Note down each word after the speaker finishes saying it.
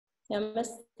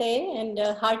Namaste and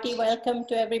hearty welcome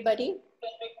to everybody.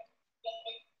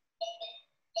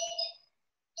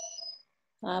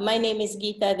 My name is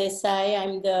Gita Desai.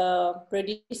 I'm the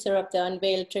producer of the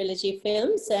Unveiled Trilogy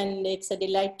films, and it's a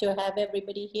delight to have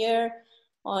everybody here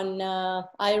on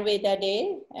Ayurveda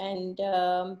Day, and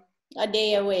a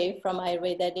day away from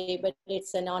Ayurveda Day, but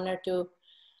it's an honor to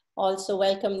also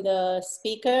welcome the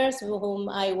speakers whom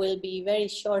I will be very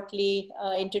shortly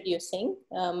introducing,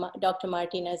 Dr.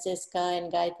 Martina Ziska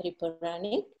and Gayatri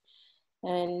Puranik.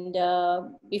 And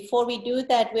before we do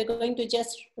that, we're going to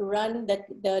just run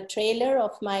the trailer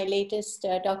of my latest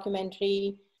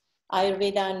documentary,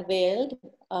 Ayurveda Unveiled.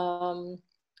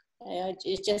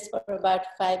 It's just for about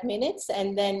 5 minutes,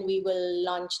 and then we will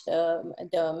launch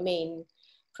the main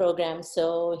program.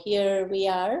 So here we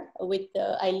are with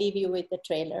I leave you with the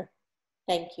trailer.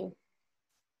 Thank you.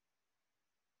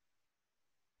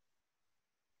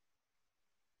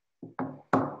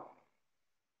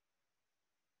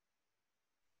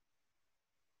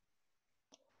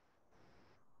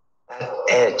 At the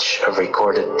edge of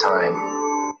recorded time,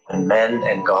 when men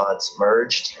and gods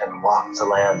merged and walked the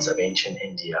lands of ancient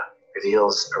India,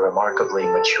 reveals a remarkably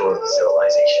mature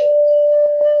civilization.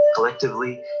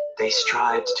 Collectively, they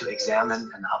strived to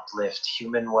examine and uplift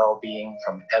human well-being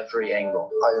from every angle.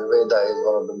 Ayurveda is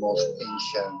one of the most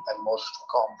ancient and most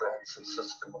comprehensive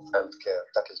system of healthcare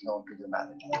that is known to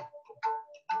humanity.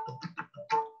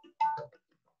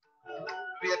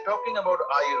 We are talking about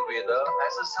Ayurveda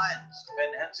as a science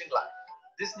of enhancing life.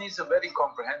 This needs a very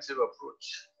comprehensive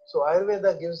approach. So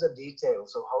Ayurveda gives the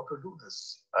details of how to do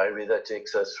this. Ayurveda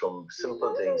takes us from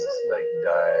simple things like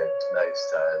diet,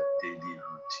 lifestyle, daily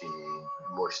routine,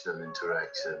 emotional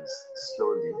interactions,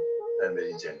 slowly and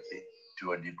very gently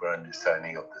to a deeper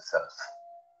understanding of the self.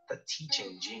 The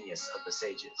teaching genius of the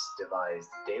sages devised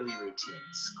daily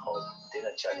routines called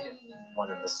dinacharya,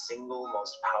 one of the single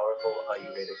most powerful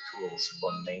Ayurvedic tools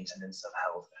for maintenance of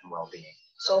health and well-being.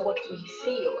 So what we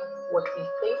feel, what we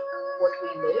think, what we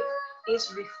live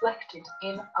is reflected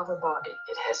in our body.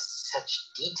 It has such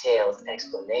detailed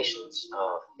explanations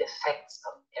of effects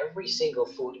of every single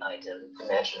food item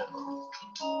imaginable.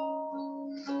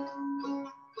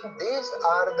 These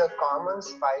are the common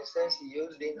spices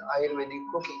used in Ayurvedic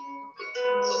cooking.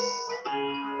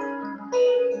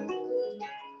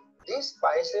 These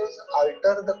spices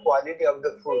alter the quality of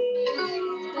the food.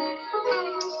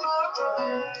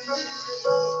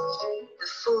 The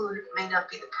food may not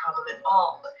be the problem at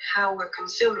all, but how we're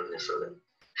consuming the food,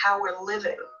 how we're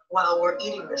living while we're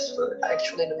eating this food.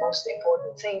 Actually, the most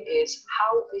important thing is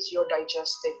how is your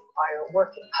digestive fire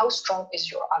working? How strong is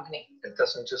your Agni? It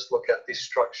doesn't just look at the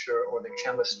structure or the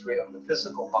chemistry of the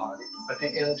physical body, but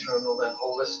the internal and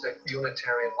holistic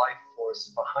Unitarian life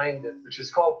force behind it, which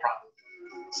is called prana.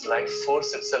 Life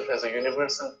force itself has a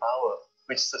universal power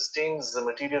which sustains the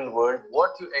material world.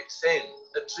 What you exhale,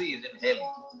 the tree is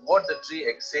inhaling. What the tree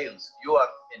exhales, you are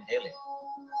inhaling.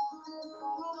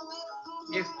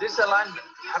 If this alignment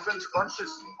happens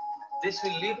consciously, this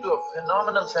will lead to a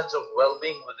phenomenal sense of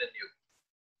well-being within you.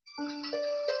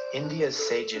 India's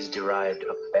sages derived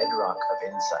a bedrock of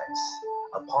insights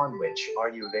upon which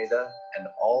Ayurveda and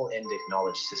all Indic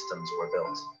knowledge systems were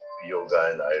built.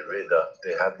 Yoga and Ayurveda,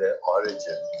 they have their origin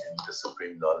in the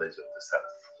supreme knowledge of the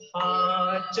self.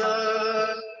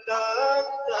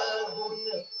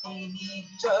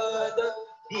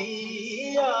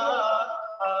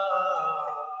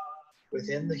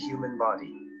 Within the human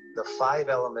body, the 5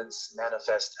 elements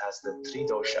manifest as the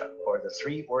Tridosha, or the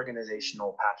 3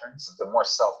 organizational patterns. The more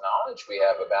self-knowledge we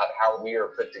have about how we are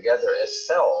put together as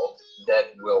self,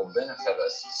 that will benefit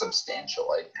us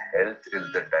substantially. Health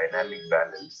is the dynamic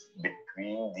balance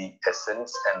between the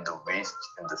essence and the waste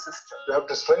in the system. You have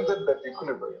to strengthen that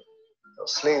equilibrium.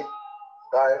 Sleep,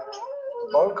 diet.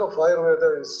 The bulk of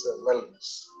Ayurveda is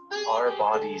wellness. Our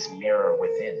bodies mirror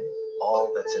within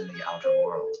all that's in the outer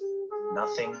world.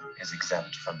 Nothing is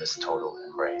exempt from this total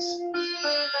embrace.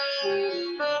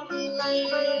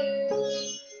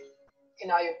 In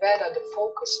Ayurveda, the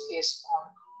focus is on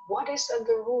what is at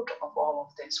the root of all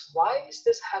of this. Why is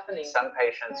this happening? Some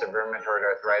patients of rheumatoid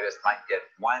arthritis might get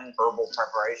one herbal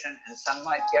preparation and some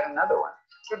might get another one.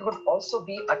 It could also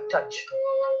be a touch,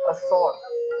 a thought,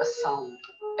 a sound,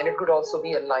 and it could also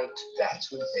be a light. That's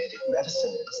what Vedic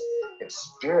medicine is. It's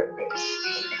spirit-based.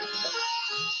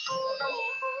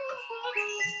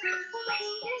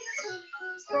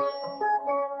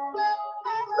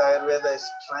 The Ayurveda is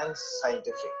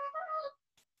trans-scientific.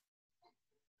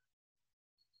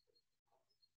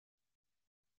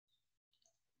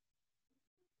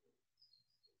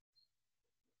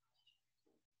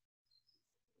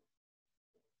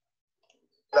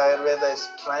 The Ayurveda is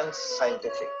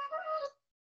trans-scientific.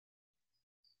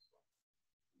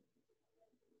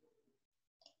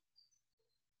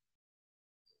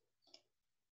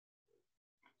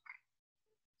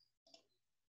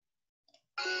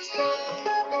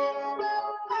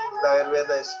 The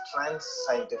Ayurveda is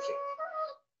trans-scientific.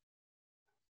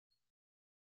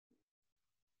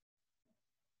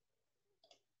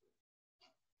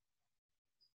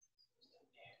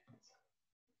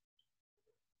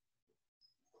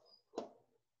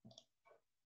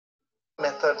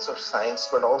 Methods of science,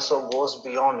 but also goes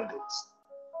beyond it.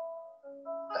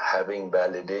 Having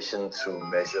validation through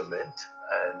measurement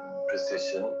and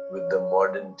precision with the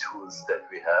modern tools that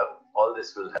we have, all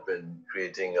this will help in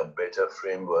creating a better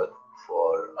framework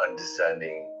for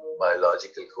understanding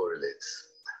biological correlates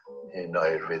in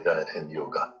Ayurveda and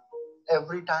yoga.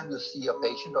 Every time you see a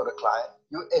patient or a client,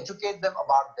 you educate them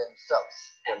about themselves.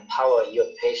 Empower your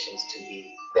patients to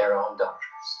be their own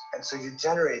doctors. And so you're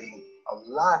generating a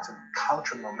lot of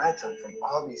counter momentum from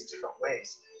all these different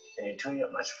ways. And you're doing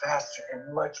it much faster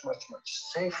and much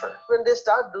safer. When they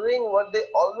start doing what they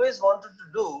always wanted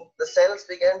to do, the cells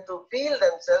began to feel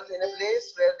themselves in a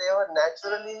place where they were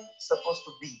naturally supposed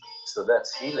to be. So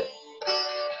that's healing.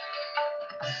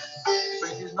 So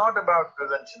it is not about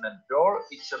prevention and cure,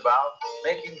 it's about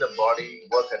making the body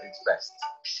work at its best.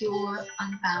 Pure,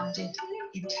 unbounded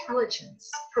intelligence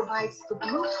provides the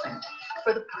blueprint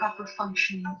for the proper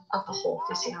functioning of the whole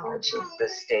physiology. The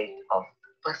state of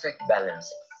perfect balance,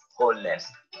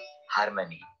 wholeness,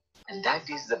 harmony. And that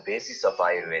is the basis of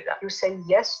Ayurveda. You say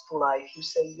yes to life, you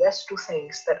say yes to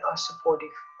things that are supportive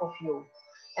of you.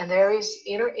 And there is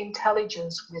inner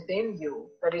intelligence within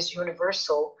you that is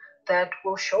universal, that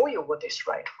will show you what is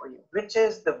right for you. Which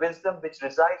is the wisdom which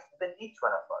resides within each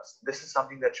one of us. This is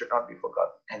something that should not be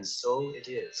forgotten. And so it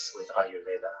is with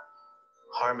Ayurveda.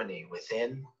 Harmony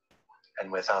within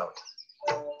and without.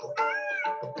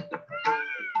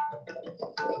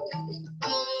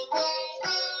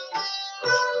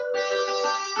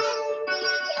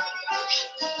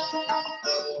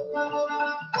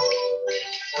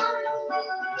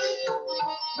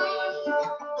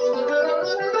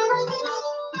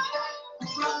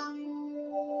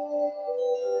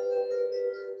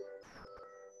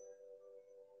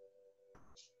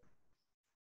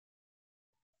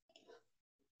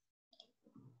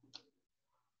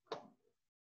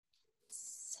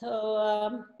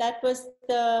 So that was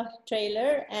the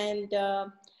trailer, and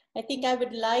I think I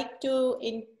would like to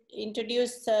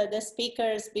introduce the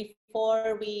speakers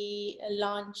before we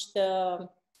launch the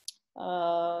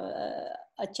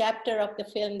a chapter of the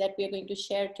film that we are going to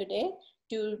share today,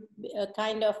 to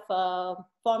kind of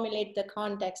formulate the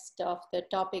context of the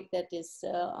topic that is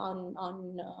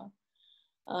on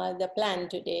the plan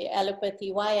today: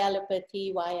 allopathy, why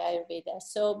Ayurveda.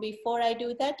 So before I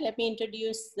do that, let me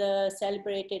introduce the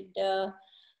celebrated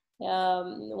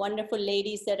wonderful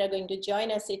ladies that are going to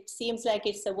join us. It seems like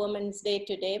it's a Women's Day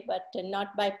today, but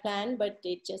not by plan, but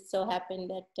it just so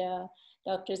happened that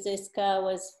Dr. Ziska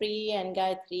was free and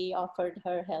Gayatri offered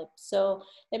her help. So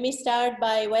let me start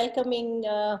by welcoming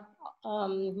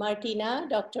Martina,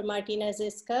 Dr. Martina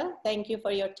Ziska. Thank you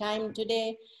for your time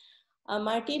today.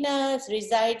 Martina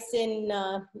resides in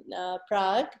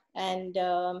Prague, and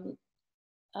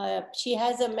she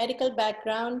has a medical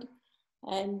background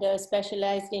and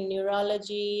specialized in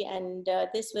neurology, and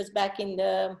this was back in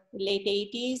the late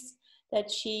 80s that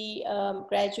she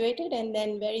graduated, and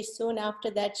then very soon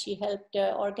after that she helped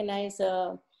organize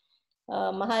a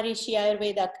Maharishi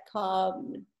Ayurveda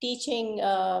teaching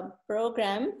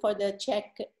program for the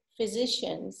Czech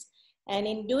physicians. And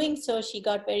in doing so, she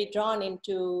got very drawn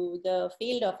into the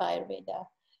field of Ayurveda.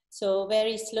 So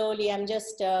very slowly, I'm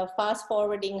just fast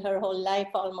forwarding her whole life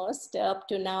almost up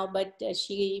to now, but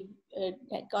she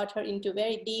got her into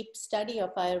very deep study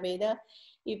of Ayurveda,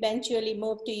 eventually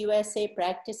moved to USA,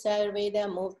 practiced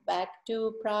Ayurveda, moved back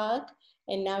to Prague,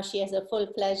 and now she has a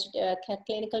full-fledged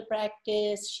clinical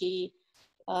practice. She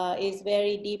is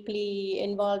very deeply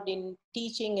involved in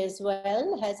teaching as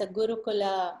well, has a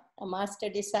Gurukula, a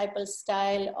master-disciple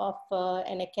style of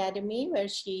an academy where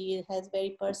she has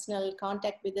very personal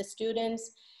contact with the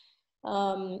students,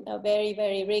 a very,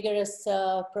 very rigorous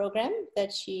program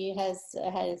that she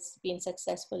has been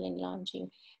successful in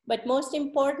launching. But most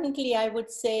importantly, I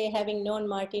would say, having known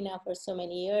Martina for so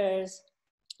many years,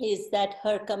 is that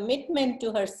her commitment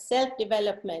to her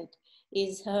self-development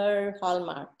is her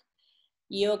hallmark.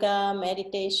 Yoga,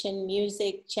 meditation,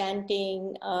 music,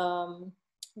 chanting,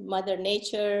 Mother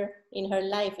Nature in her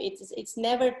life, it's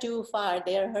never too far.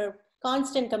 They are her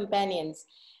constant companions.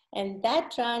 And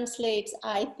that translates,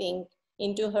 I think,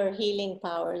 into her healing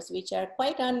powers, which are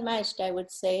quite unmatched, I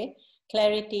would say.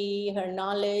 Clarity, her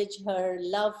knowledge, her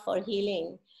love for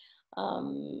healing.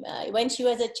 When she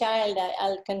was a child,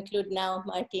 I'll conclude now,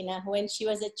 Martina. When she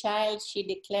was a child, she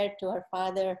declared to her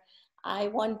father, I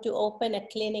want to open a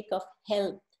clinic of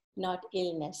health, not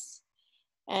illness.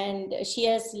 And she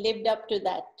has lived up to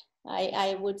that.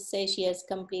 I would say she has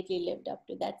completely lived up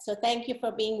to that. So thank you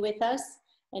for being with us,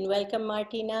 and welcome,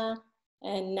 Martina.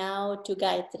 And now to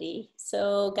Gayatri.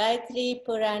 So Gayatri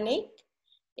Puranik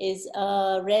is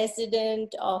a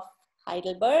resident of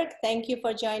Heidelberg. Thank you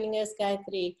for joining us,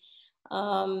 Gayatri.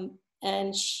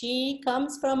 And she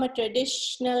comes from a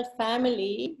traditional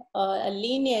family, a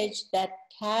lineage that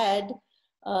had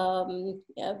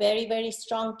very, very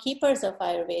strong keepers of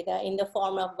Ayurveda in the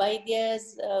form of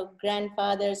Vaidyas,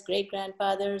 grandfathers,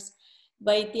 great-grandfathers,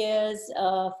 Vaidyas,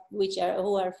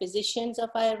 who are physicians of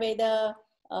Ayurveda,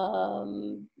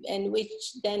 and which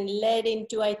then led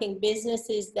into, I think,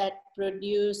 businesses that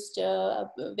produced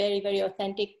very, very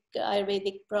authentic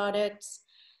Ayurvedic products,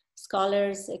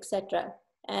 scholars, etc.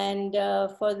 And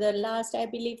for the last, I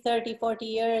believe, 30, 40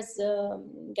 years,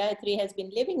 Gayatri has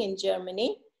been living in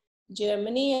Germany,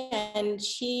 and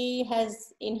she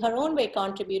has, in her own way,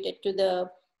 contributed to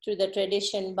the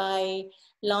tradition by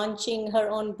launching her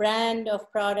own brand of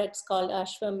products called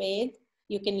Aashwamedh.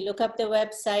 You can look up the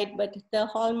website, but the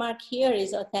hallmark here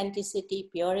is authenticity,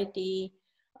 purity,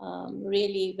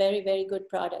 really very, very good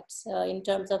products in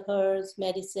terms of herbs,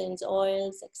 medicines,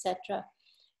 oils, etc.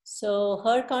 So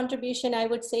her contribution, I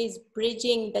would say, is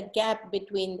bridging the gap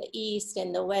between the East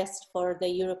and the West for the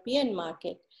European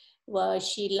market. Well,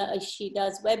 she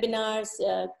does webinars,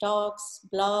 talks,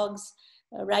 blogs,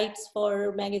 writes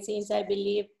for magazines, I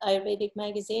believe, Ayurvedic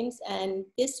magazines. And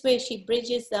this way she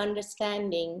bridges the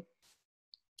understanding,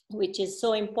 which is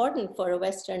so important for a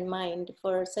Western mind,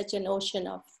 for such an ocean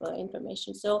of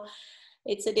information. So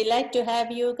it's a delight to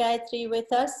have you, Gayatri,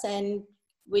 with us. And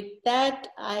with that,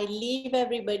 I leave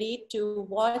everybody to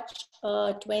watch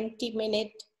a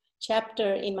 20-minute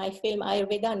chapter in my film,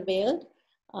 Ayurveda Unveiled.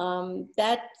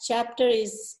 That chapter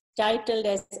is titled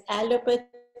as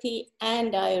Allopathy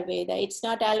and Ayurveda. It's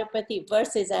not allopathy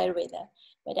versus Ayurveda,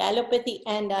 but allopathy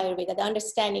and Ayurveda, the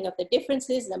understanding of the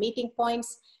differences, the meeting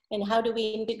points, and how do we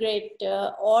integrate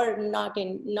or not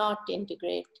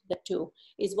integrate the two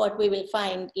is what we will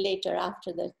find later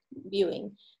after the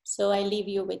viewing. So I leave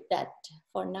you with that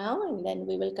for now, and then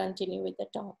we will continue with the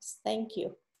talks. Thank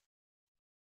you.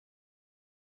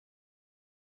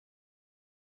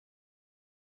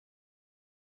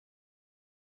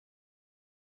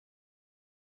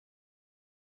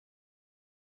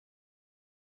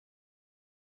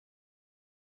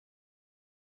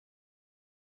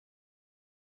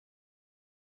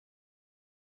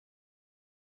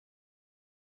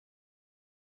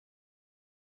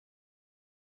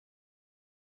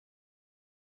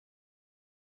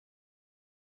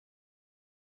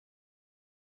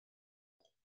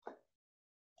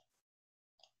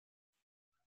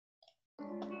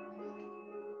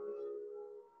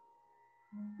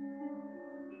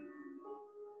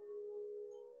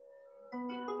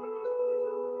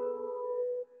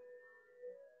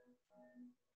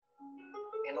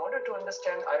 In order to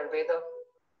understand Ayurveda,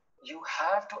 you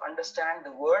have to understand the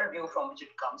worldview from which it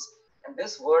comes. And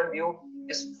this worldview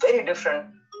is very different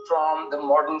from the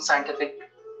modern scientific,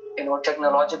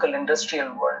 technological, industrial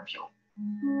worldview.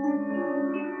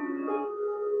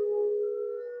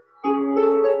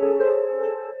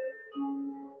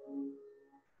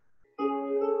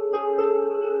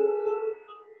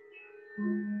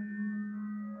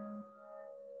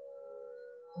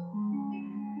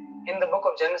 In the book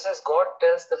of Genesis, God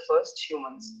tells the first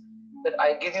humans that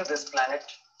I give you this planet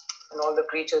and all the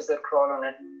creatures that crawl on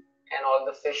it and all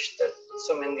the fish that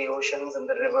swim in the oceans and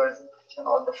the rivers and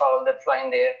all the fowl that fly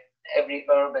in the air, every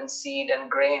herb and seed and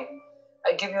grain.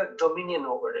 I give you dominion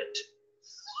over it.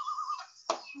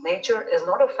 Nature is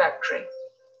not a factory.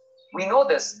 We know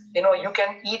this. You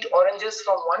can eat oranges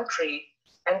from one tree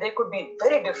and they could be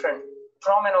very different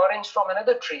from an orange from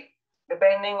another tree,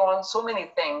 depending on so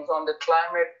many things, on the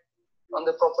climate, on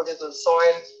the properties of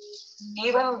soil.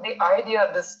 Even the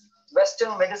idea, this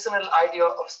Western medicinal idea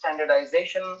of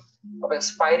standardization, of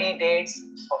expiry dates,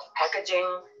 of packaging,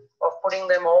 of putting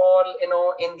them all,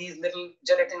 in these little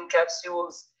gelatin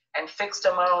capsules and fixed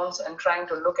amounts and trying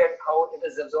to look at how it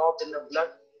is absorbed in the blood.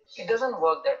 It doesn't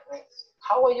work that way.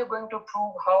 How are you going to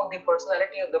prove how the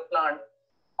personality of the plant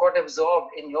got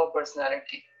absorbed in your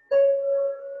personality?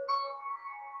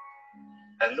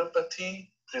 Allopathy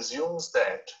presumes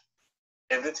that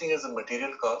everything has a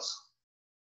material cause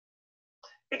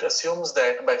it assumes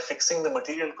that by fixing the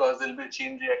material cause, there will be a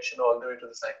chain reaction all the way to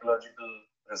the psychological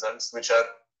results, which are,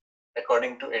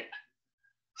 according to it,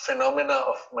 phenomena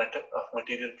of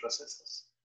material processes.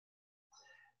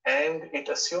 And it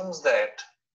assumes that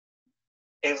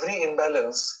every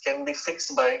imbalance can be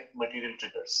fixed by material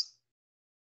triggers.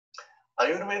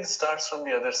 Ayurveda starts from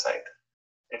the other side.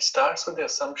 It starts with the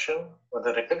assumption or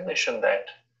the recognition that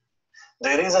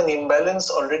there is an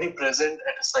imbalance already present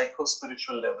at a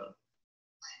psycho-spiritual level,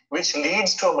 which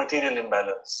leads to a material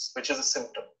imbalance, which is a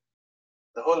symptom.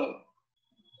 The whole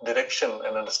direction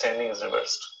and understanding is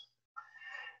reversed.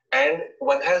 And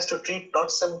one has to treat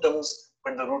not symptoms,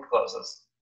 but the root causes.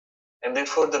 And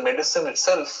therefore, the medicine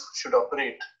itself should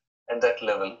operate at that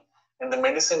level. And the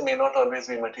medicine may not always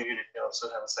be material, it may also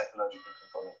have a psychological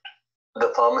component.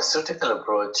 The pharmaceutical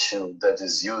approach that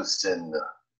is used in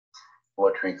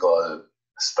what we call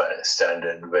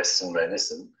standard Western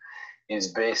medicine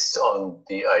is based on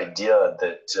the idea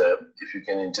that if you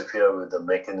can interfere with the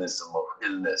mechanism of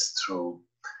illness through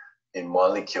a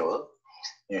molecule,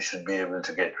 you should be able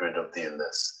to get rid of the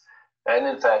illness. And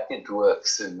in fact, it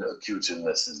works in acute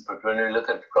illnesses. But when we look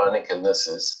at chronic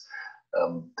illnesses,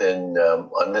 then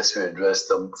unless we address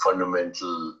the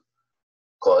fundamental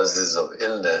causes of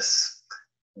illness,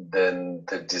 then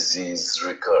the disease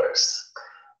recurs.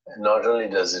 And not only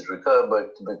does it recur,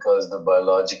 but because the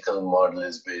biological model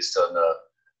is based on a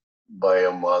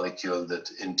biomolecule that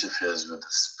interferes with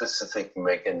a specific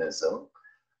mechanism,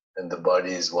 and the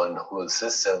body is one whole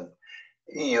system,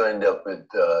 you end up with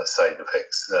side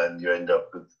effects, and you end up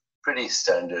with pretty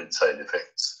standard side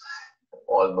effects,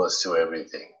 almost to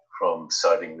everything, from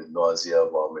starting with nausea,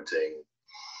 vomiting,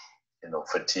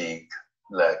 fatigue,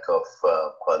 lack of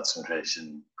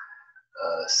concentration,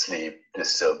 sleep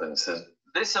disturbances.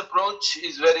 This approach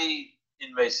is very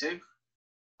invasive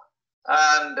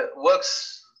and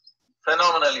works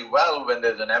phenomenally well when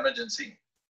there's an emergency,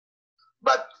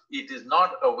 but it is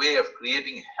not a way of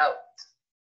creating health.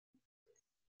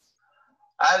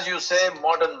 As you say,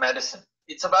 modern medicine,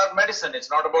 it's about medicine, it's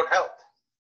not about health.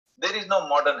 There is no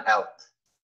modern health.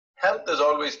 Health has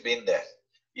always been there.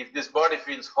 If this body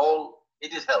feels whole,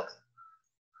 it is health.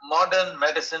 Modern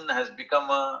medicine has become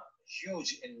a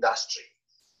huge industry.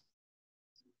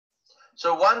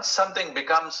 So once something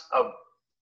becomes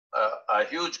a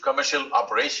huge commercial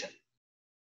operation,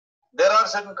 there are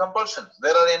certain compulsions,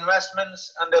 there are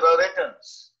investments and there are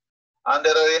returns, and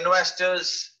there are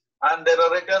investors and there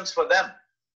are returns for them,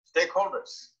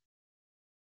 stakeholders.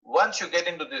 Once you get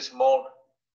into this mode,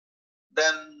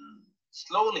 then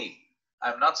slowly,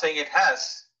 I'm not saying it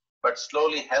has, but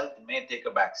slowly health may take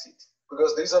a backseat.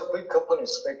 Because these are big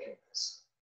companies making this.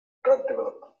 Drug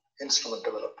development, instrument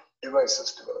development,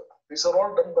 devices development. These are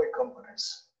all done by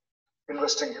companies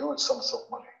investing huge sums of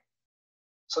money.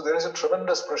 So there is a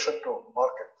tremendous pressure to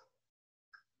market.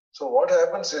 So what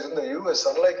happens is in the US,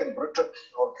 unlike in Britain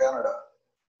or Canada,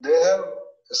 they have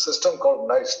a system called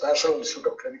NICE, National Institute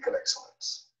of Clinical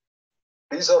Excellence.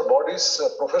 These are bodies,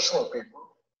 professional people,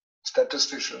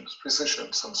 statisticians,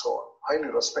 physicians, and so on,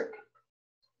 highly respected.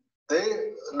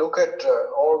 They look at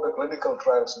all the clinical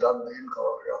trials done in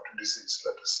coronary artery disease,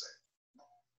 let us say.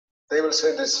 They will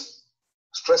say this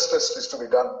stress test is to be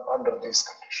done under these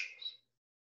conditions.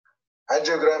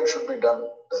 Angiogram should be done,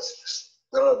 that's this.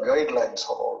 There are guidelines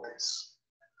for all these.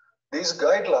 These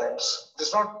guidelines, it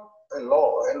is not a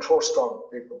law enforced on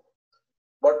people.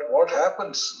 But what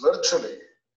happens virtually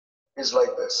is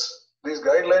like this. These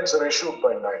guidelines are issued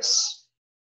by NICE.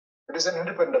 It is an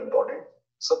independent body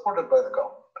supported by the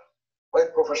government, by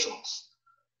professionals.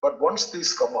 But once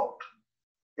these come out,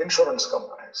 insurance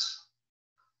companies,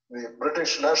 the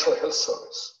British National Health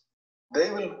Service, they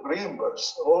will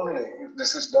reimburse only if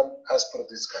this is done as per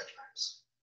these guidelines.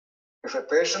 If a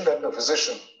patient and a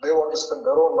physician, they want to spend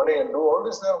their own money and do all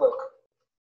this, they are welcome.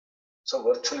 So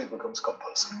virtually it becomes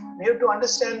compulsory. We have to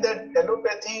understand that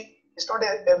allopathy is not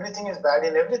everything is bad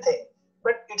in everything,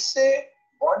 but it's a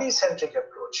body-centric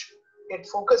approach. It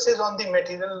focuses on the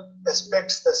material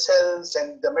aspects, the cells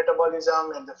and the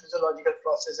metabolism and the physiological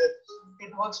processes.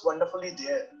 It works wonderfully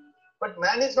there. But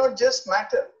man is not just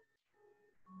matter.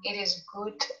 It is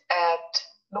good at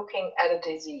looking at a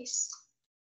disease.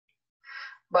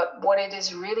 But what it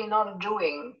is really not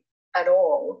doing at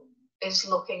all is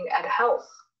looking at health.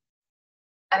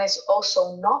 And it's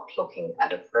also not looking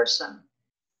at a person.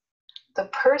 The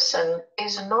person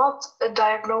is not a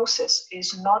diagnosis,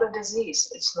 is not a disease,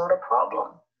 it's not a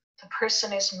problem. The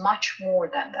person is much more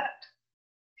than that.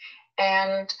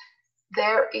 And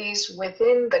there is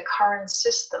within the current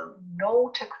system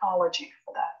no technology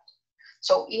for that.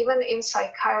 So even in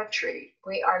psychiatry,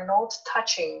 we are not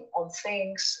touching on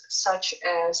things such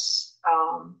as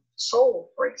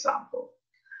soul, for example.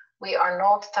 We are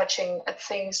not touching at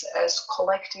things as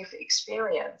collective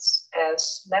experience,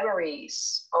 as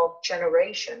memories of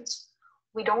generations.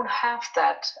 We don't have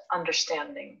that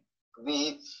understanding.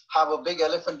 We have a big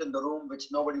elephant in the room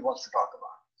which nobody wants to talk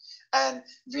about. And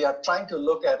we are trying to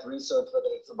look at research, whether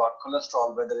it's about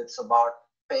cholesterol, whether it's about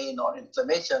pain or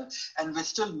inflammation, and we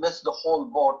still miss the whole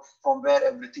boat from where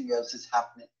everything else is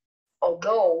happening.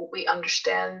 Although we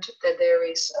understand that there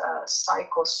is a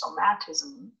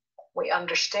psychosomatism, we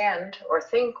understand or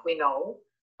think we know,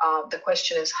 the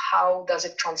question is how does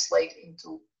it translate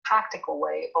into practical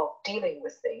way of dealing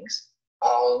with things?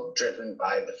 All driven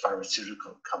by the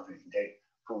pharmaceutical company today,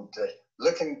 who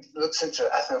looks into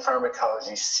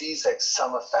ethnopharmacology, sees like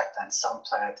some effect on some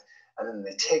plant, and then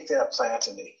they take that plant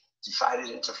and they divide it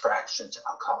into fractions,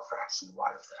 alcohol fraction,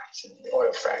 water fraction,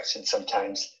 oil fraction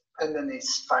sometimes, and then they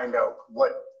find out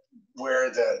where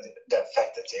the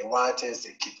effect that they want is.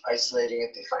 They keep isolating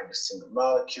it, they find a single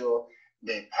molecule,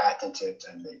 they patent it,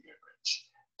 and they get rich.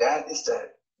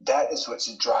 That is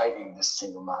what's driving this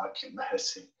single molecule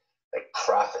medicine. Like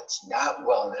profits, not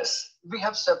wellness. We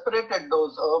have separated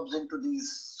those herbs into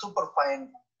these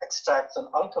superfine extracts and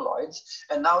alkaloids,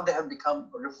 and now they have become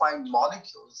refined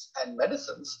molecules and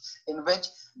medicines in which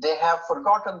they have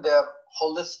forgotten their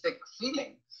holistic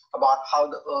feeling about how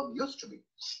the herb used to be.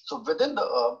 So within the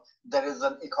herb, there is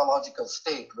an ecological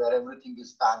state where everything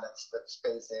is balanced with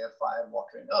space, air, fire,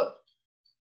 water, and earth.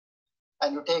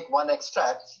 And you take one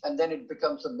extract and then it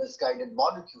becomes a misguided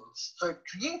molecule. So it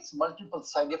creates multiple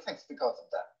side effects because of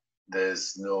that.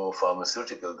 There's no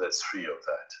pharmaceutical that's free of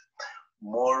that.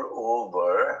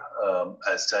 Moreover,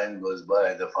 as time goes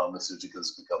by, the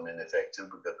pharmaceuticals become ineffective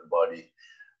because the body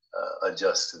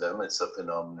adjusts to them. It's a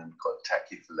phenomenon called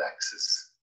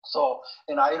tachyphylaxis. So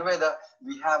in Ayurveda,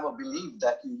 we have a belief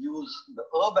that you use the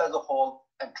herb as a whole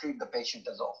and treat the patient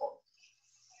as a whole.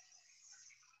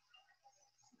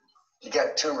 You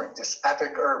got turmeric, this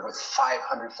epic herb with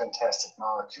 500 fantastic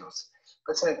molecules.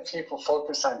 But then people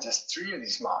focus on just 3 of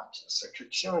these molecules, like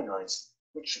curcuminoids,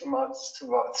 which amounts to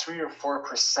about 3 or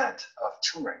 4% of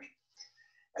turmeric.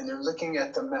 And they're looking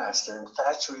at the mass, they're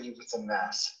infatuated with the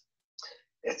mass.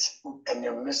 And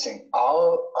they're missing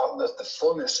all the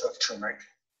fullness of turmeric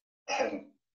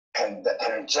and the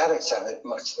energetics of it,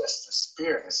 much less the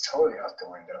spirit, is totally out the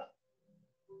window.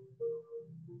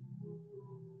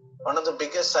 One of the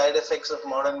biggest side effects of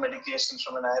modern medications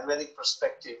from an Ayurvedic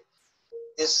perspective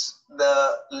is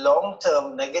the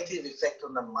long-term negative effect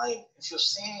on the mind. If you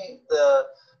see the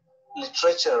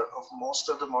literature of most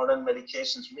of the modern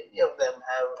medications, many of them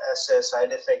have as a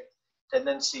side effect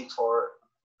tendency for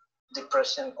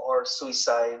depression or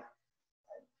suicide,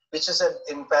 which is an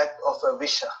impact of a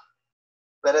visha.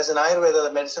 Whereas in Ayurveda,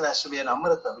 the medicine has to be an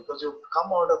amrita, because you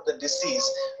come out of the disease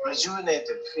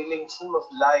rejuvenated, feeling full of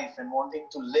life and wanting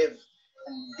to live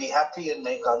and be happy and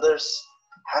make others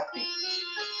happy.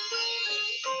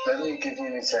 Let me give you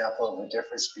an example of the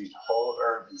difference between whole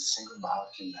herb and single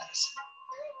molecule medicine.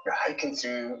 You're hiking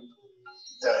through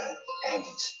the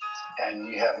Andes and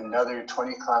you have another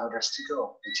 20 kilometers to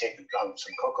go. You take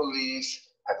some cocoa leaves,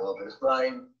 have a little bit of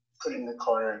lime, put it in the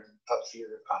corner of your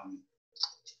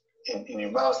in your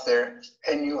mouth there,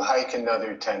 and you hike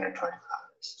another 10 or 20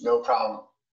 kilometers. No problem.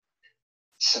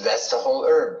 So that's the whole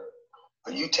herb.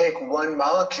 But you take one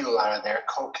molecule out of there,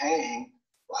 cocaine,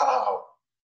 wow,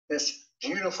 this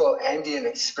beautiful Andean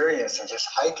experience of just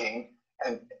hiking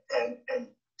and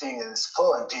being this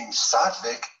full and being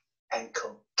sattvic, and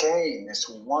cocaine, this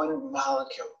one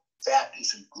molecule. That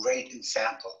is a great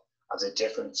example of the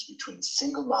difference between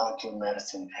single molecule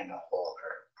medicine and a whole herb.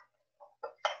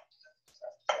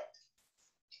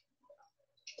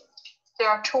 There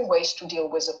are 2 ways to deal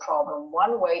with a problem.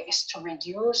 One way is to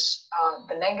reduce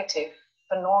the negative,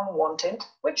 the non-wanted,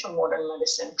 which a modern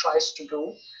medicine tries to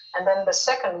do. And then the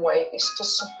second way is to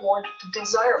support the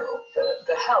desirable,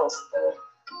 the health,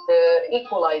 the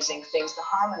equalizing things, the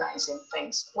harmonizing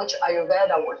things, which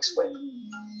Ayurveda works with.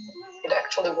 It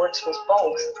actually works with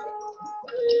both.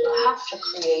 You have to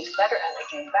create better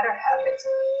energy, better habits,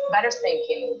 better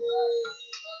thinking.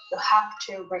 You have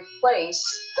to replace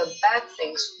the bad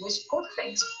things with good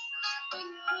things.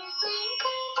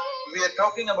 We are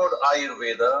talking about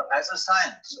Ayurveda as a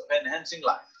science of enhancing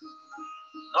life,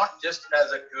 not just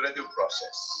as a curative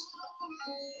process.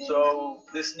 So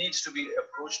this needs to be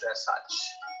approached as such.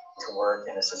 To work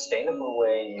in a sustainable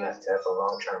way, you have to have a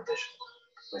long-term vision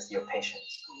with your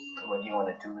patients, what you want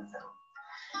to do with them.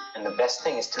 And the best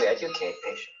thing is to educate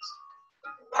patients.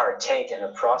 Partake in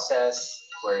a process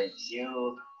where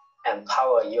you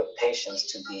empower your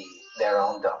patients to be their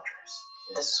own doctors.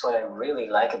 This is what I really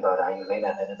like about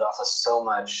Ayurveda, that it offers so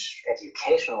much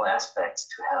educational aspects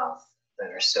to health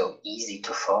that are so easy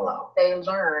to follow. They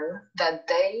learn that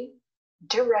they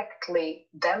directly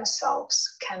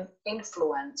themselves can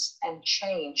influence and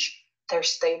change their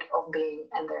state of being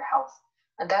and their health.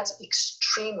 And that's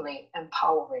extremely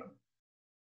empowering.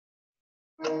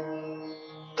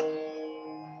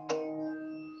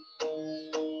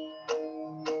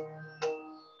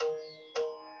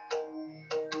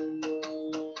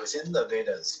 Within the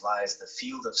Vedas lies the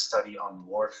field of study on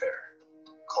warfare,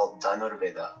 called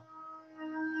Dhanurveda.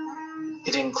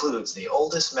 It includes the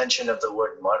oldest mention of the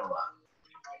word marma,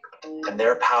 and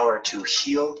their power to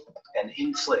heal and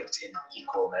inflict in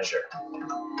equal measure.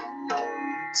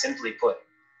 Simply put,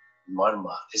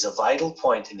 marma is a vital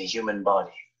point in the human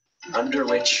body, under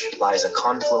which lies a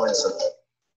confluence of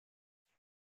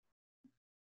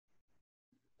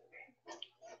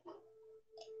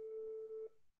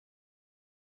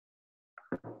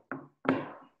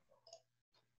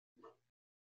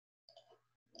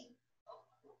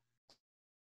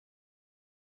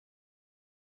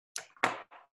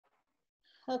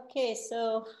Okay,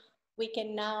 so we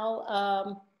can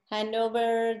now hand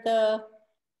over the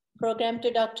program to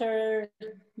Dr.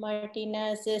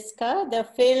 Martina Ziska. The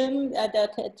film,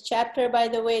 the chapter, by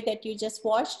the way, that you just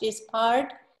watched is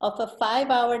part of a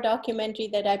 5-hour documentary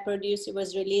that I produced. It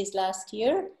was released last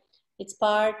year. It's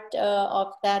part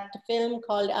of that film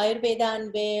called Ayurveda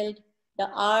Unveiled, The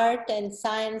Art and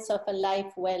Science of a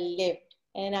Life Well Lived.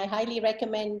 And I highly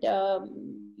recommend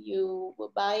you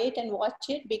buy it and watch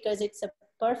it, because it's a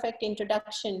perfect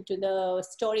introduction to the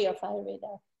story of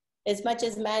Ayurveda. As much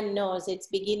as man knows its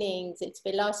beginnings, its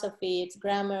philosophy, its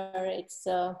grammar, its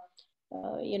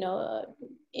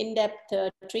in-depth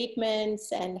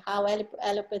treatments, and how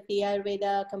allopathy,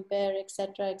 Ayurveda compare,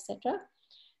 etc., etc.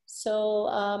 So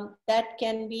that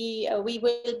can be. We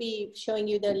will be showing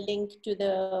you the link to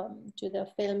the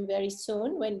film very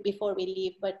soon, before we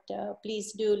leave. But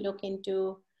please do look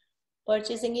into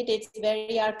purchasing it. It's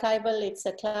very archival. It's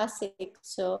a classic,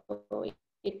 so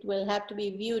it will have to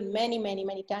be viewed many, many,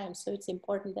 many times. So it's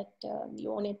important that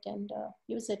you own it and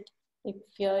use it if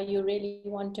you really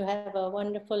want to have a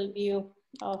wonderful view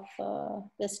of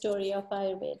the story of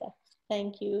Ayurveda.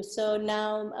 Thank you. So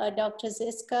now Dr.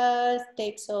 Ziska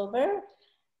takes over,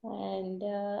 and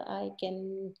I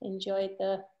can enjoy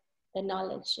the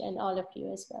knowledge, and all of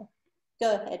you as well.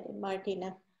 Go ahead,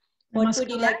 Martina. What would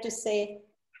you like to say?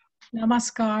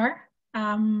 Namaskar.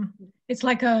 It's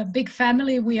like a big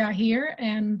family. We are here,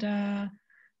 and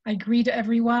I greet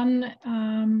everyone.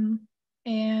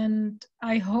 And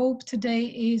I hope today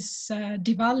is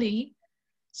Diwali,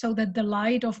 so that the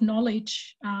light of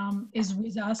knowledge is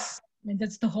with us. And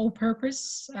that's the whole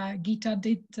purpose. Gita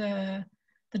did the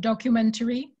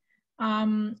documentary.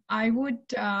 I would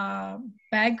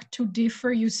beg to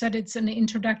differ. You said it's an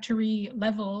introductory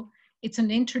level. It's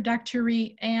an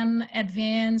introductory and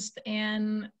advanced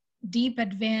and deep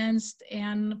advanced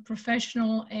and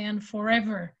professional and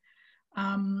forever.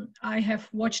 I have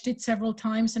watched it several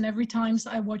times, and every time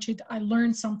I watch it, I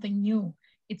learn something new.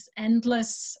 It's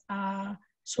endless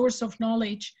source of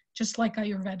knowledge, just like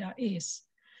Ayurveda is.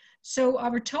 So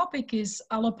our topic is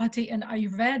allopathy and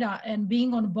Ayurveda, and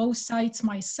being on both sides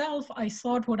myself, I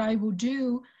thought what I would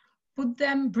do, put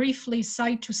them briefly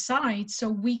side to side so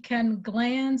we can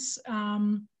glance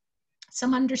some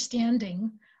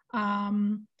understanding.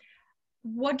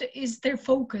 What is their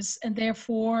focus, and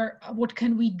therefore what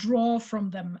can we draw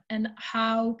from them, and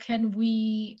how can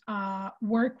we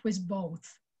work with both?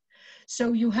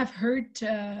 So you have heard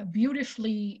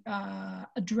beautifully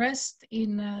addressed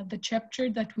in the chapter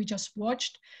that we just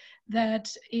watched,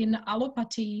 that in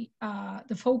allopathy,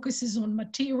 the focus is on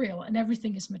material, and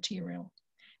everything is material.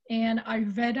 And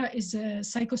Ayurveda is a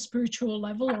psychospiritual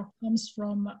level, or comes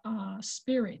from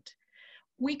spirit.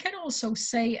 We can also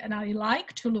say, and I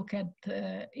like to look at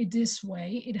it this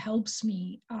way, it helps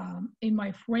me in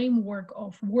my framework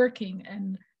of working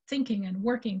and thinking and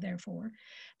working, therefore,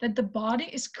 that the body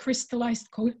is crystallized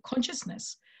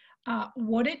consciousness.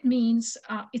 What it means,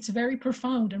 it's very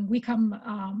profound, and we come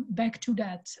back to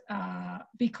that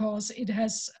because it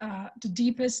has the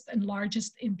deepest and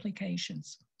largest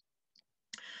implications.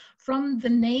 From the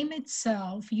name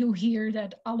itself, you hear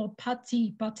that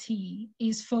allopathy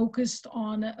is focused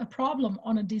on a problem,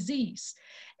 on a disease.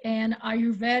 And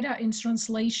Ayurveda, in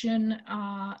translation,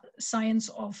 science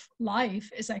of life,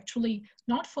 is actually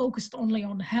not focused only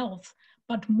on health,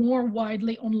 but more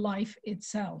widely on life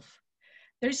itself.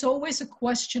 There's always a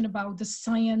question about the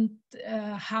science,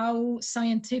 how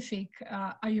scientific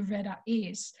Ayurveda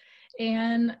is.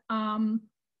 And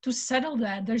to settle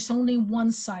that, there's only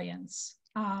one science.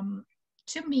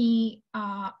 To me,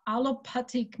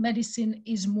 allopathic medicine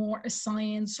is more a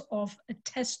science of a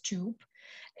test tube,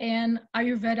 and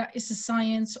Ayurveda is a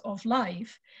science of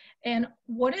life. And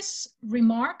what is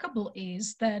remarkable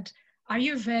is that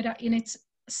Ayurveda, in its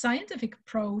scientific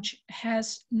approach,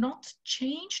 has not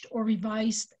changed or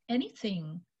revised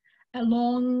anything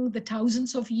along the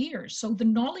thousands of years. So the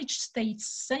knowledge stays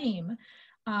the same,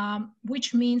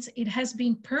 which means it has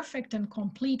been perfect and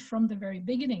complete from the very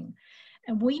beginning.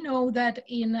 And we know that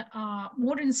in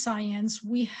modern science,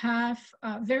 we have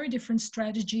a very different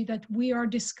strategy that we are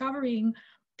discovering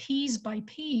piece by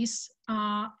piece,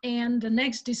 and the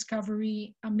next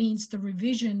discovery means the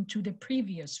revision to the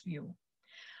previous view.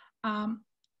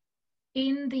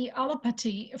 In the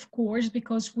allopathy, of course,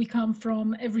 because we come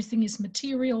from everything is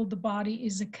material, the body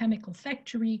is a chemical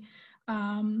factory,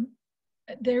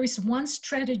 there is one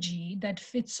strategy that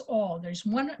fits all. There's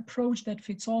one approach that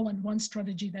fits all and one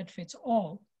strategy that fits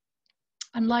all.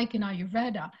 Unlike in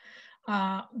Ayurveda,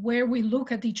 where we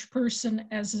look at each person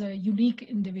as a unique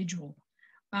individual.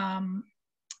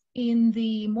 In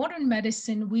the modern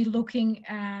medicine, we're looking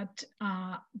at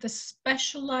the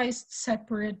specialized,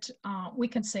 separate, we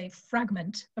can say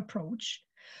fragment approach,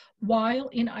 while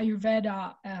in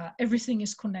Ayurveda, everything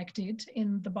is connected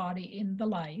in the body, in the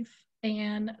life.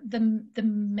 And the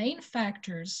main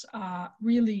factors are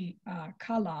really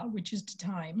kala, which is the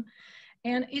time,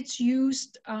 and it's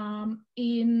used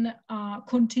in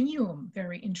continuum,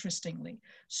 very interestingly.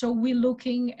 So we're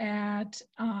looking at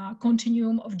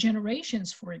continuum of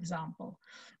generations, for example.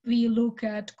 We look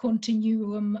at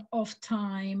continuum of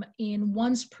time in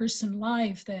one's person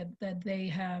life, that they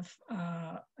have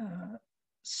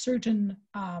certain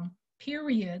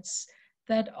periods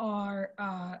that are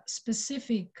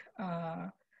specific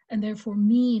and therefore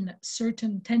mean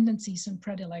certain tendencies and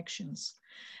predilections.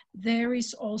 There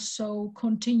is also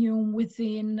continuum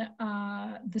within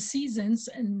the seasons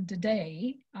and the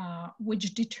day,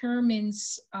 which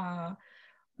determines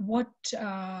what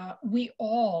we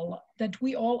all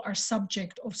are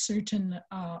subject of certain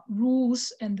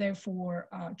rules and therefore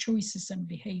choices and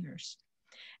behaviors.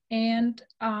 And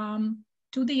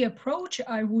to the approach,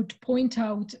 I would point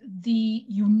out the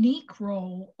unique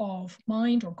role of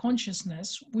mind or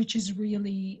consciousness, which is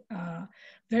really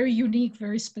very unique,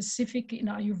 very specific in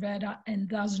Ayurveda and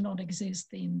does not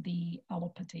exist in the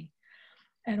allopathy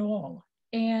at all.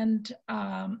 And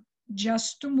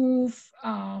just to move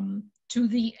to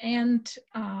the end,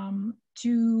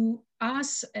 to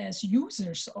us as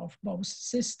users of both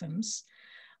systems,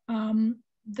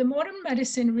 the modern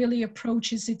medicine really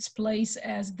approaches its place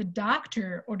as the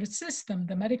doctor or the system,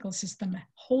 the medical system,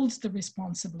 holds the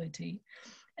responsibility.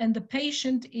 And the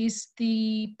patient is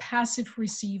the passive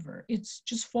receiver. It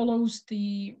just follows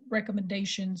the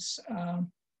recommendations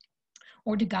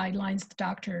or the guidelines the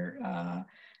doctor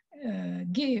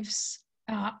gives,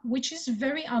 which is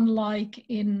very unlike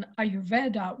in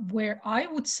Ayurveda, where I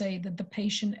would say that the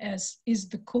patient is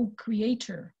the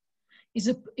co-creator,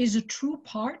 is a true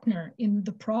partner in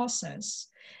the process.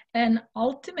 And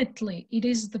ultimately, it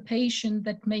is the patient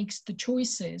that makes the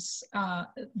choices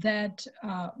that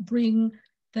bring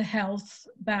the health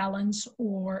balance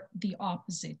or the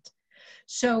opposite.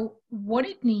 So what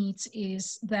it needs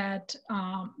is that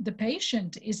the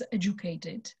patient is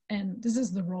educated, and this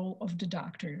is the role of the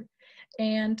doctor,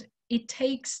 and it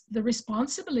takes the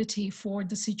responsibility for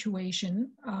the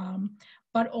situation,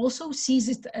 but also sees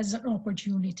it as an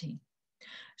opportunity.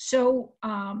 So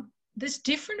these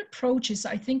different approaches,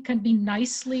 I think, can be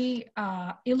nicely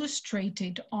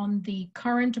illustrated on the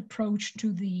current approach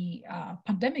to the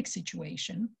pandemic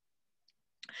situation.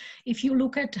 If you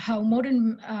look at how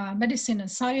modern medicine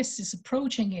and science is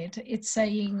approaching it, it's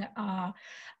saying,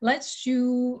 let's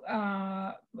do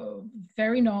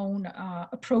very known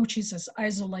approaches as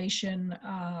isolation,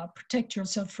 protect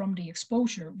yourself from the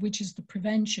exposure, which is the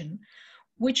prevention,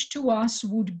 which to us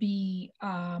would be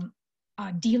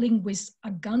dealing with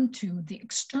the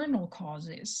external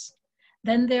causes.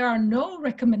 Then there are no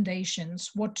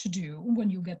recommendations what to do when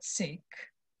you get sick.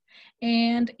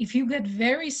 And if you get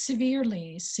very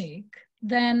severely sick,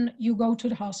 then you go to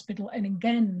the hospital, and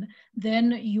again,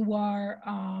 then you are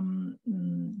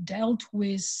dealt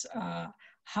with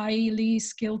highly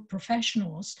skilled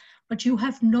professionals, but you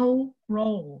have no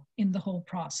role in the whole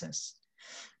process.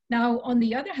 Now, on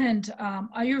the other hand,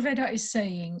 Ayurveda is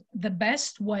saying the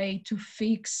best way to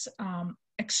fix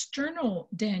external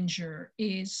danger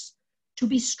is to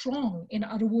be strong. In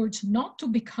other words, not to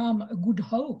become a good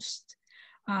host.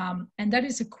 And that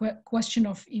is a question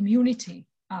of immunity.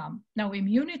 Now,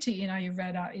 immunity in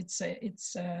Ayurveda,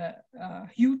 it's a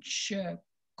huge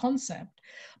concept,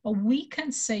 but we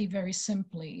can say very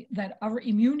simply that our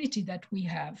immunity that we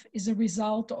have is a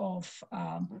result of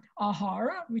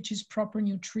ahara, which is proper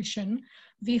nutrition,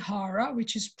 vihara,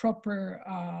 which is proper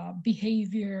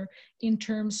behavior in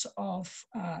terms of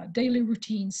daily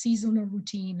routine, seasonal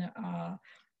routine,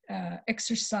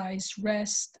 exercise,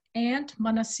 rest, and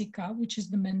manasika, which is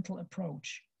the mental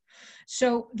approach.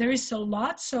 So there is a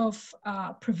lots of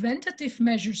preventative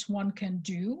measures one can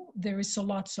do. There is a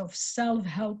lots of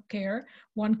self-help care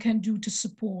one can do to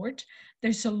support.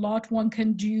 There's a lot one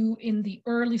can do in the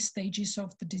early stages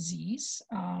of the disease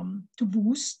to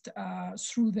boost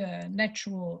through the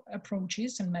natural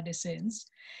approaches and medicines.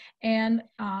 And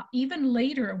even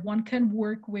later, one can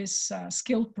work with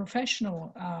skilled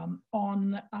professional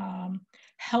on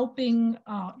helping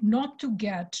not to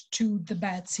get to the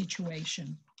bad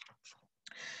situation.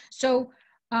 So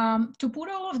to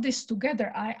put all of this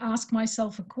together, I ask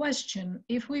myself a question.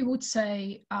 If we would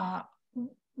say,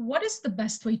 what is the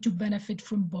best way to benefit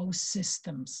from both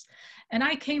systems? And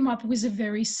I came up with a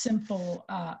very simple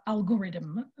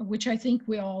algorithm, which I think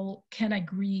we all can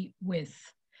agree with.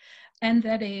 And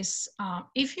that is,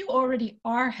 if you already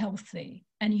are healthy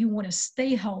and you want to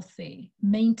stay healthy,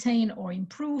 maintain or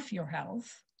improve your health,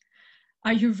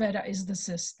 Ayurveda is the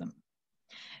system.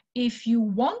 If you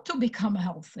want to become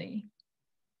healthy,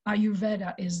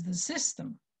 Ayurveda is the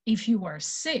system. If you are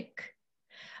sick,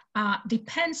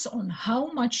 depends on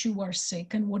how much you are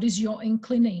sick and what is your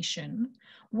inclination,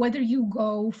 whether you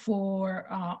go for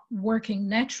working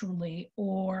naturally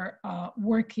or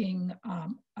working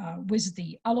with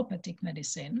the allopathic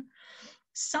medicine.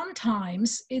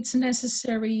 Sometimes it's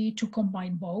necessary to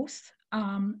combine both.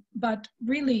 But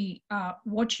really,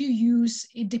 what you use,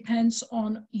 it depends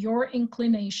on your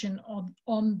inclination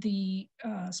on the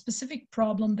specific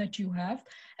problem that you have,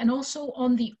 and also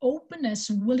on the openness,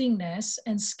 willingness,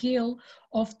 and skill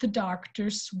of the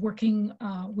doctors working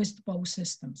with both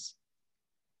systems.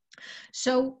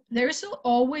 So there's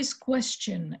always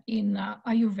question in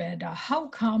Ayurveda, how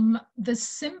come the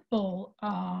simple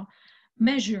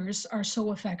measures are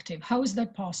so effective? How is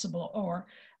that possible? Or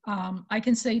I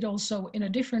can say it also in a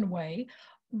different way.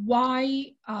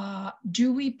 Why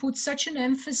do we put such an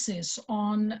emphasis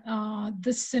on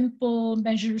the simple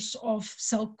measures of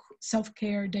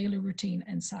self-care, daily routine,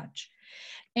 and such?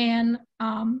 And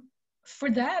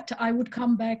for that, I would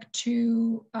come back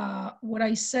to what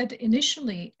I said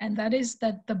initially, and that is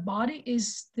that the body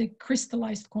is the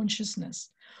crystallized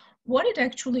consciousness. What it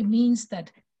actually means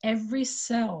that every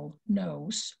cell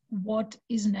knows what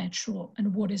is natural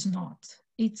and what is not.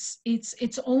 It's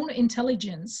its own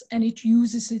intelligence, and it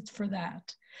uses it for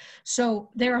that. So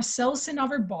there are cells in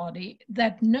our body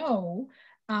that know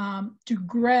to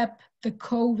grab the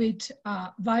COVID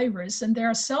virus, and there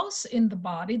are cells in the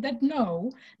body that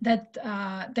know that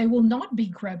they will not be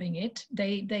grabbing it.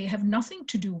 They have nothing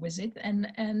to do with it,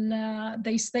 and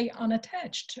they stay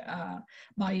unattached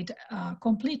by it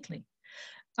completely.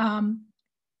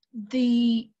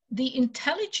 The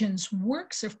intelligence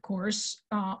works, of course,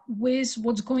 with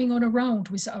what's going on around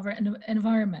with our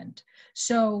environment.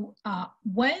 So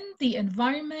when the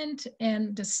environment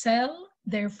and the cell,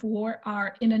 therefore,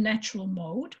 are in a natural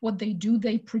mode, what they do,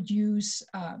 they produce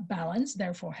balance,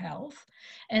 therefore health.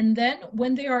 And then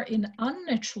when they are in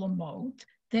unnatural mode,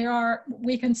 they are,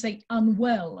 we can say,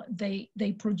 unwell.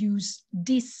 They produce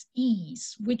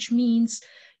dis-ease, which means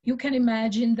you can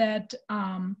imagine that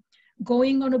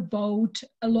going on a boat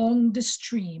along the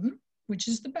stream, which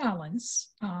is the balance,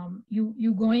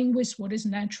 you going with what is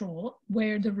natural,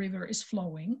 where the river is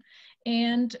flowing.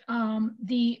 And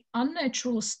the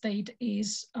unnatural state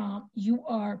is you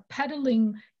are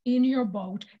paddling in your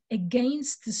boat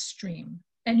against the stream.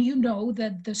 And you know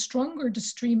that the stronger the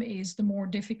stream is, the more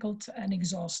difficult and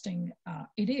exhausting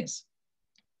it is.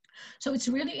 So it's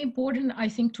really important, I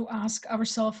think, to ask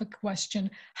ourselves a question: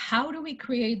 how do we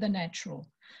create the natural?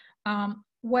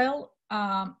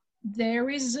 There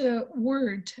is a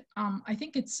word, I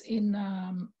think it's in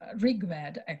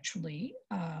Rigved, actually,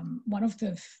 one of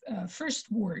the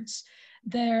first words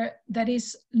there, that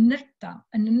is nritta.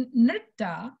 And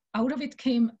nritta, out of it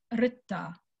came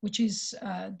ritta, which is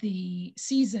the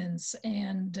seasons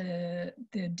and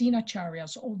the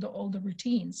dinacharyas, all the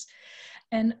routines.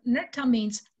 And nritta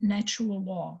means natural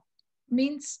law.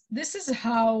 Means this is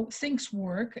how things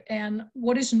work and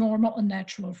what is normal and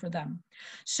natural for them.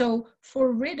 So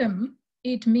for rhythm,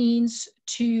 it means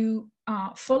to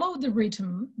follow the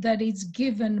rhythm that is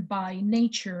given by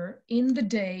nature in the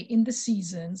day, in the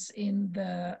seasons, in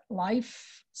the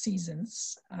life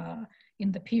seasons,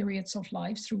 in the periods of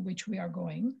life through which we are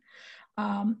going.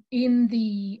 In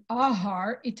the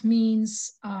ahar, it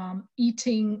means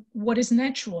eating what is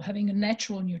natural, having a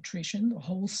natural nutrition,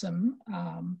 wholesome,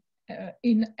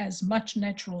 in as much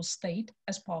natural state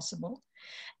as possible.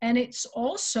 And it's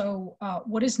also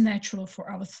what is natural for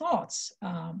our thoughts,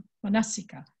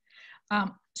 manasika.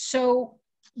 So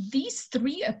these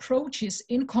three approaches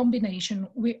in combination,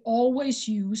 we always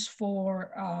use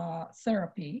for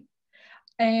therapy.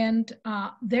 And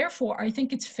therefore, I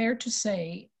think it's fair to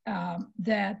say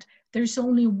that there's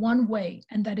only one way,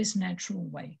 and that is natural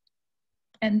way.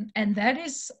 And that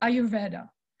is Ayurveda.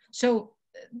 So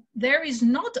there is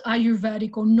not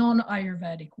Ayurvedic or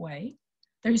non-Ayurvedic way.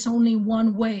 There is only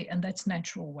one way, and that's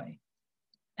natural way.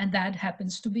 And that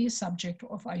happens to be a subject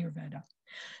of Ayurveda.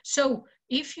 So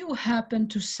if you happen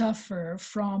to suffer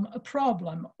from a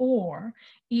problem, or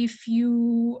if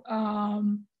you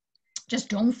just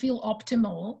don't feel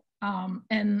optimal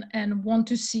and want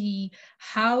to see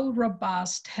how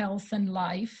robust health and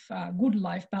life, good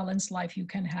life, balanced life you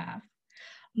can have,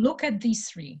 look at these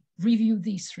three, review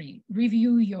these three.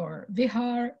 Review your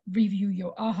vihar, review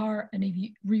your ahar, and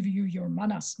review your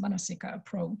manasika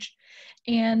approach.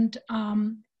 And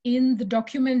in the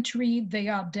documentary, they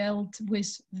are dealt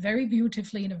with very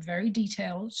beautifully in a very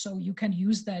detailed, so you can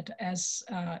use that as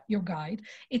your guide.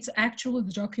 It's actually,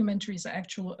 the documentary is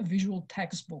actually a visual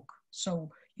textbook. So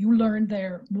you learn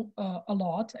there a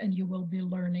lot, and you will be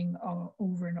learning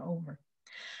over and over.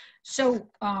 So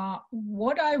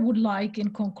what I would like in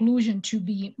conclusion to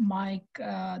be my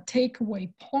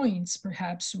takeaway points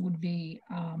perhaps would be,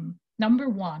 number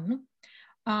one,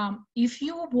 if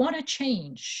you want to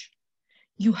change,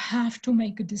 you have to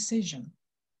make a decision.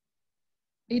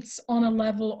 It's on a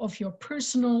level of your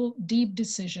personal deep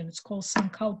decision. It's called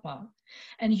sankalpa.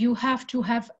 And you have to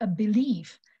have a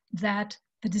belief that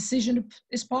the decision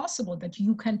is possible, that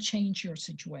you can change your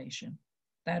situation.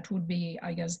 That would be,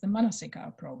 I guess, the manasika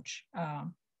approach,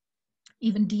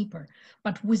 even deeper.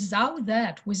 But without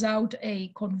that, without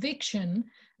a conviction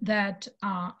that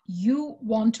you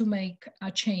want to make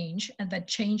a change and that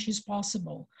change is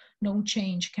possible, no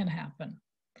change can happen.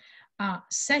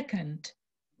 Second,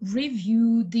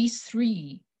 review these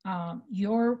three,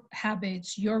 your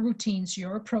habits, your routines,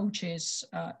 your approaches,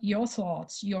 your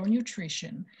thoughts, your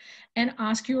nutrition, and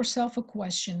ask yourself a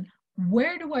question: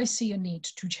 where do I see a need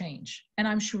to change? And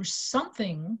I'm sure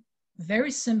something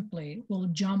very simply will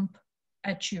jump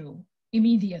at you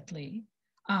immediately.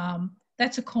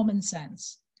 That's a common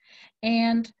sense.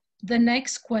 And the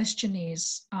next question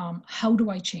is, how do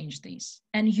I change these?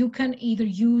 And you can either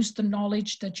use the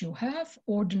knowledge that you have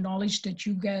or the knowledge that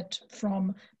you get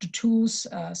from the tools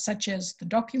such as the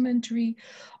documentary,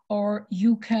 or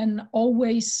you can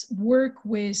always work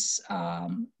with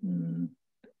an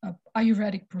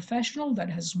Ayurvedic professional that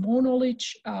has more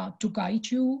knowledge to guide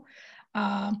you.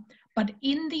 But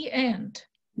in the end,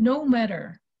 no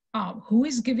matter who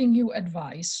is giving you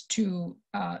advice to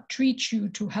treat you,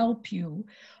 to help you,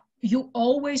 you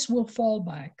always will fall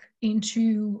back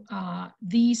into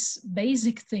these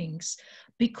basic things,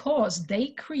 because they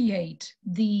create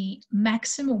the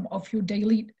maximum of your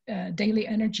daily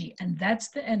energy. And that's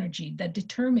the energy that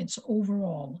determines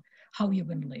overall how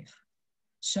you're going to live.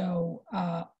 So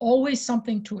always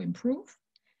something to improve.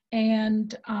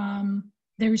 And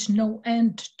there is no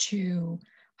end to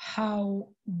how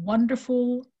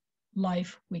wonderful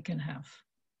life we can have.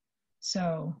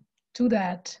 So to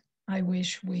that, I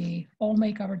wish we all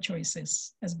make our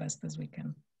choices as best as we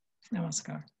can.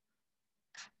 Namaskar.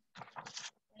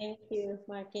 Thank you,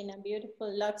 Martina.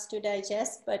 Beautiful, lots to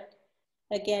digest. But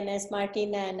again, as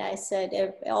Martina and I said,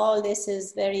 all this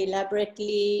is very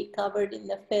elaborately covered in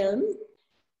the film.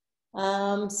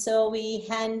 So we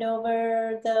hand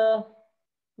over the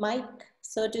mic,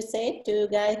 so to say, to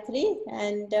Gayatri,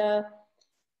 and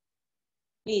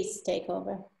please take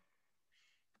over.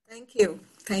 Thank you.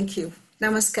 Thank you.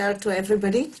 Namaskar to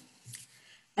everybody.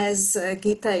 As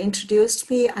Gita introduced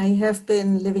me, I have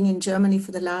been living in Germany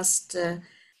for the last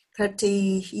 30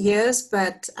 years,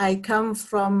 but I come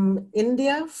from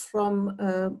India, from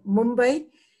Mumbai,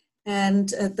 and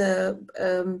the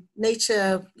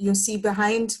nature you see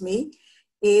behind me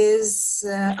is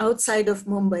outside of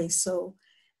Mumbai. So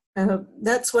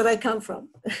that's where I come from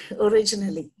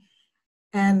originally.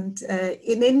 And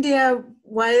in India,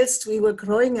 whilst we were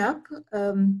growing up,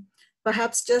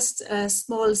 perhaps just a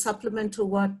small supplement to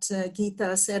what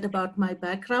Gita said about my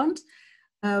background.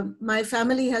 My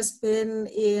family has been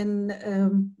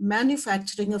in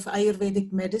manufacturing of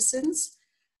Ayurvedic medicines,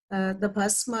 the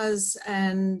bhasmas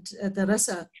and the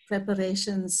rasa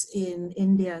preparations in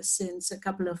India since a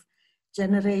couple of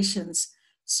generations.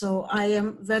 So I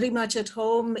am very much at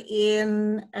home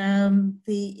in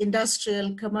the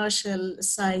industrial commercial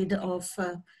side of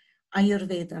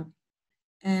Ayurveda,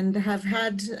 and have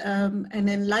had an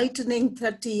enlightening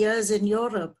 30 years in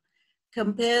Europe,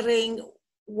 comparing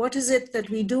what is it that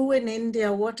we do in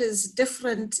India, what is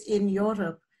different in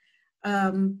Europe.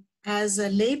 As a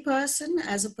layperson,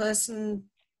 as a person,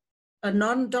 a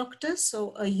non-doctor,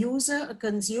 so a user, a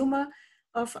consumer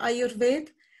of Ayurveda,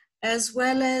 as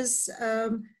well as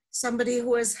somebody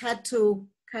who has had to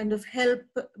kind of help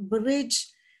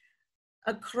bridge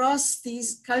across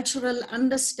these cultural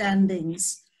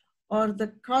understandings or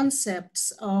the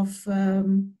concepts of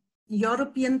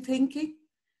European thinking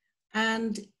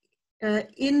and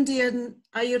Indian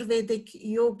Ayurvedic,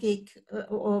 yogic,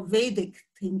 or Vedic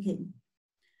thinking.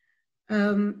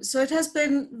 So it has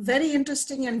been very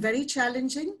interesting and very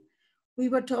challenging. We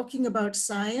were talking about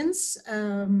science.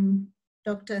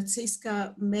 Dr.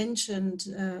 Ziska mentioned,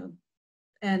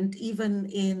 and even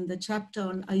in the chapter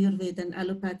on Ayurveda and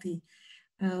Allopathy,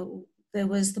 there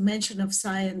was the mention of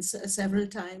science several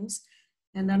times.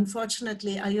 And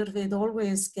unfortunately, Ayurveda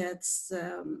always gets,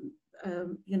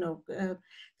 there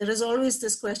is always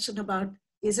this question about,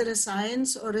 is it a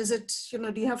science or is it,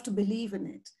 do you have to believe in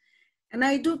it? And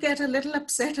I do get a little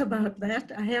upset about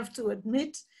that, I have to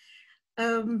admit.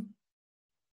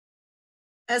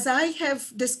 As I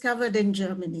have discovered in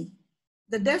Germany,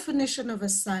 the definition of a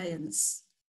science,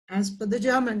 as per the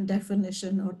German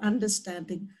definition or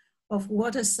understanding of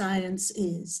what a science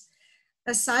is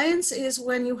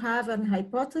when you have an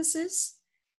hypothesis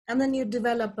and then you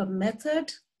develop a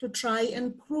method to try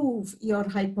and prove your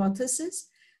hypothesis,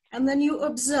 and then you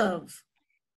observe.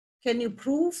 Can you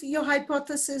prove your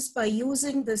hypothesis by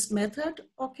using this method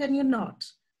or can you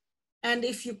not? And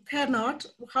if you cannot,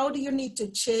 how do you need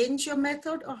to change your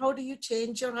method or how do you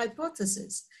change your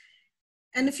hypothesis?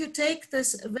 And if you take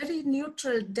this very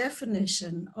neutral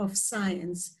definition of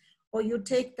science, or you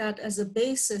take that as a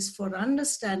basis for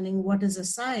understanding what is a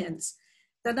science,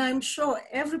 then I'm sure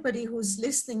everybody who's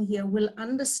listening here will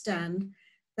understand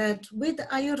that with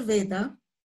Ayurveda,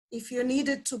 if you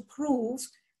needed to prove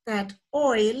that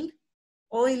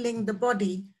oiling the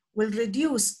body will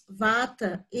reduce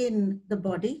vata in the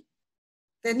body,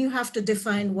 then you have to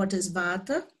define what is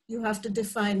vata, you have to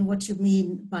define what you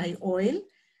mean by oil,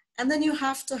 and then you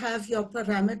have to have your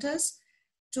parameters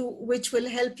which will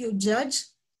help you judge,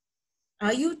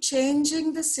 are you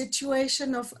changing the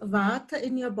situation of vata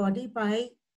in your body by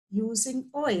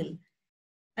using oil?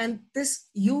 And this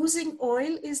using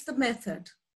oil is the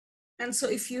method. And so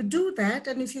if you do that,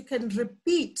 and if you can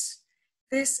repeat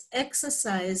this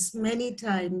exercise many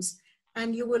times,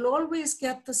 and you will always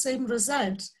get the same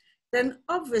result, then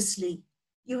obviously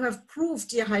you have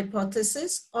proved your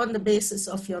hypothesis on the basis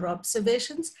of your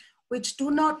observations, which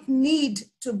do not need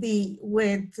to be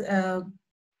with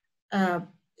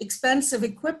expensive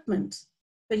equipment,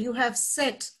 but you have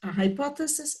set a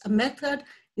hypothesis, a method,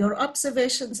 your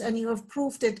observations, and you have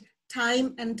proved it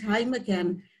time and time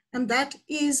again. And that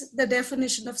is the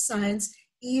definition of science,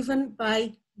 even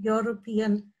by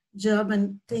European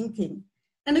German thinking.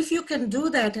 And if you can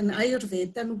do that in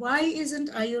Ayurveda, then why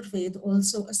isn't Ayurveda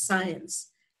also a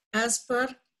science as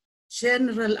per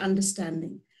general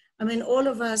understanding? I mean, all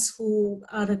of us who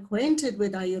are acquainted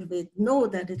with Ayurveda know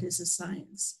that it is a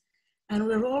science. And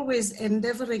we're always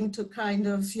endeavoring to kind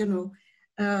of,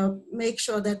 make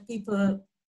sure that people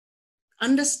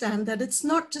understand that it's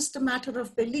not just a matter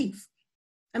of belief.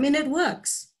 I mean, it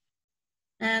works.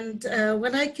 And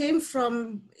when I came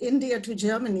from India to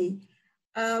Germany,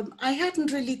 I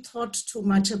hadn't really thought too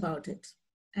much about it.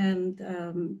 And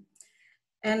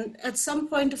at some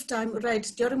point of time, right,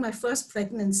 during my first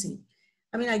pregnancy,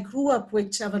 I mean, I grew up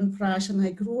with Chyawanprash and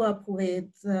I grew up with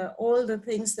all the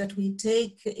things that we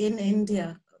take in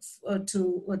India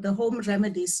to the home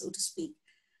remedies, so to speak.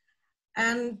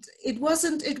 And it was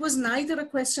neither a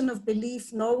question of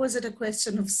belief, nor was it a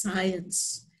question of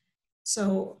science.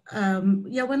 So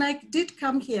when I did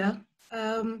come here,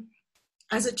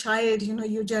 as a child,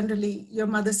 your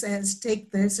mother says,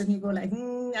 take this, and you go like,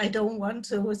 I don't want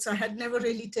to. So I had never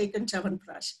really taken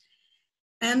Chyawanprash.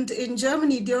 And in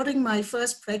Germany, during my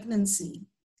first pregnancy,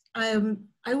 I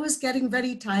was getting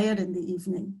very tired in the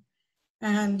evening.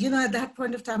 And, at that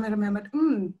point of time, I remembered,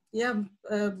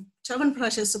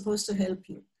 Chyawanprash is supposed to help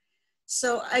you.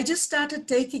 So I just started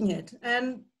taking it.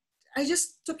 And I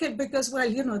just took it because,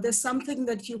 there's something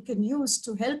that you can use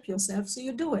to help yourself, so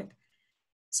you do it.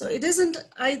 So it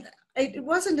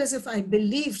wasn't as if I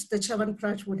believed the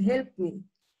Chyawanprash would help me.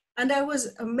 And I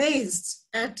was amazed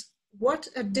at what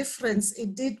a difference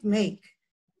it did make.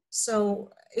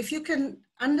 So if you can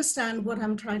understand what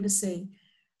I'm trying to say,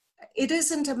 it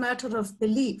isn't a matter of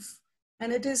belief,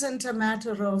 and it isn't a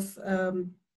matter of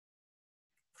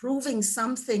proving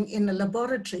something in a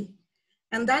laboratory.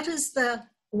 And that is the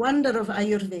wonder of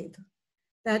Ayurveda,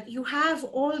 that you have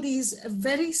all these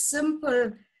very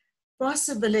simple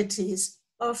possibilities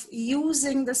of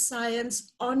using the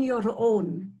science on your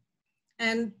own.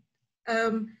 And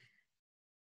that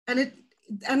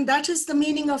is the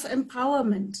meaning of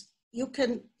empowerment. You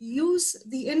can use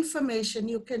the information,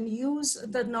 you can use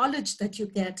the knowledge that you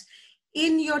get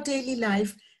in your daily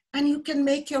life, and you can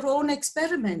make your own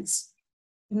experiments.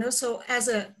 You know, so as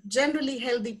a generally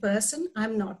healthy person,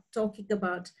 I'm not talking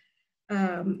about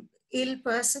ill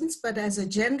persons, but as a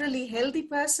generally healthy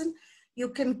person, you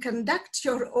can conduct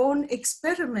your own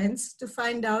experiments to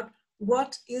find out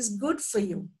what is good for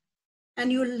you.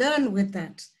 And you learn with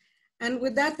that. And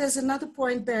with that, there's another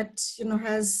point that, you know,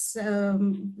 has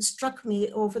struck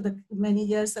me over the many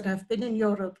years that I've been in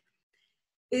Europe,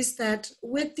 is that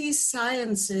with these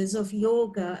sciences of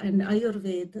yoga and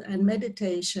Ayurveda and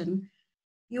meditation,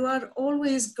 you are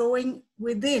always going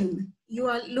within. You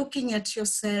are looking at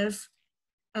yourself.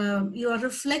 You are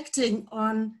reflecting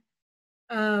on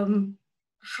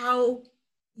how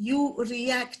you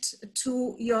react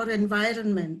to your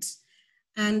environment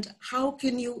and how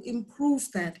can you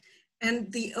improve that.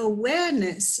 And the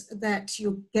awareness that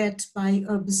you get by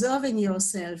observing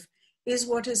yourself is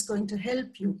what is going to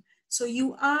help you. So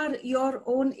you are your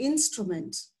own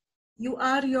instrument. You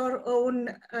are your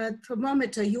own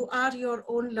thermometer. You are your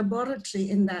own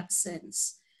laboratory in that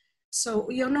sense.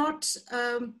 So you're not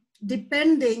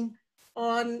depending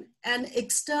on an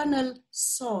external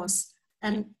source,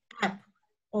 an app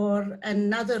or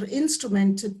another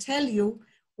instrument to tell you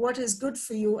what is good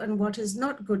for you and what is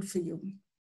not good for you.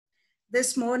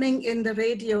 This morning in the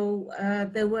radio,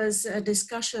 there was a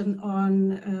discussion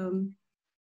on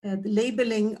the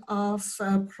labeling of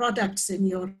products in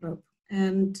Europe.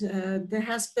 And there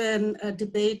has been a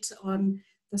debate on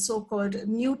the so-called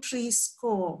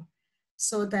Nutri-Score,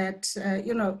 so that,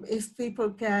 you know, if people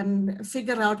can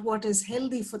figure out what is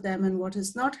healthy for them and what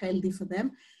is not healthy for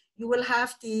them, you will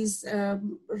have these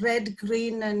red,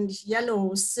 green, and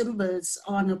yellow symbols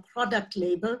on a product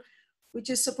label, which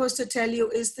is supposed to tell you,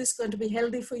 is this going to be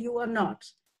healthy for you or not?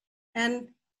 And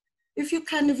if you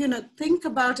kind of, you know, think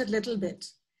about it a little bit,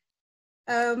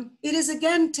 it is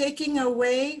again taking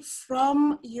away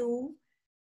from you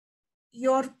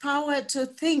your power to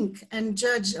think and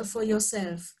judge for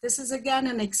yourself. This is again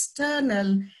an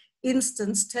external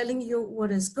instance telling you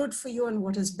what is good for you and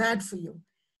what is bad for you.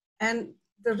 And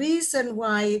the reason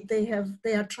why they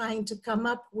are trying to come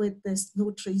up with this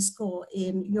Nutri-Score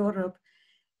in Europe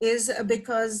is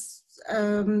because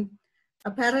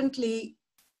apparently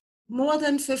more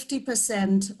than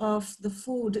 50% of the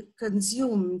food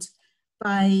consumed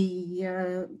by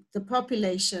the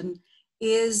population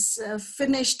is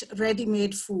finished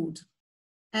ready-made food.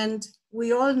 And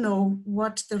we all know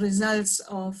what the results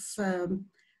of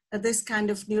this kind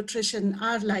of nutrition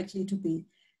are likely to be.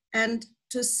 And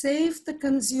to save the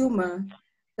consumer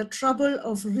the trouble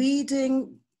of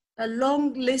reading a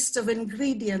long list of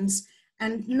ingredients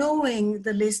and knowing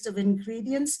the list of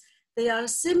ingredients, they are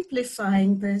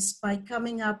simplifying this by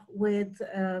coming up with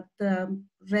the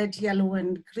red, yellow,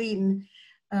 and green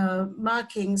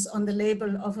markings on the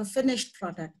label of a finished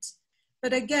product.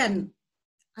 But again,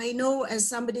 I know as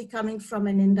somebody coming from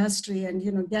an industry and,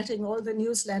 you know, getting all the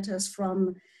newsletters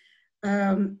from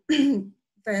the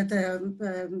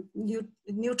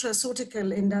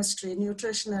nutraceutical industry,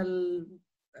 nutritional,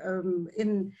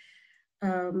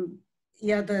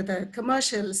 the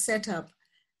commercial setup,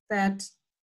 that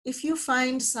if you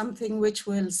find something which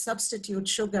will substitute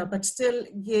sugar but still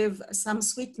give some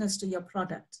sweetness to your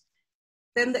product,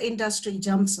 then the industry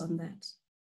jumps on that.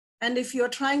 And if you're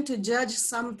trying to judge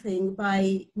something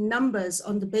by numbers,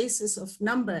 on the basis of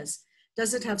numbers,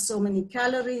 does it have so many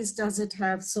calories? Does it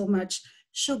have so much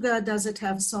sugar? Does it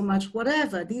have so much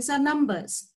whatever? These are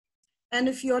numbers. And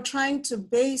if you're trying to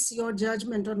base your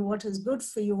judgment on what is good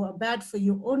for you or bad for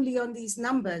you only on these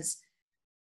numbers,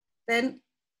 then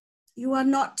you are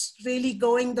not really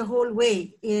going the whole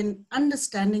way in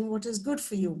understanding what is good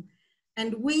for you.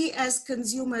 And we as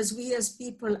consumers, we as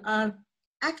people are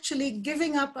actually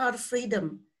giving up our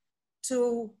freedom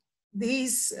to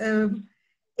these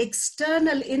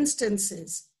external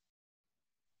instances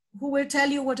who will tell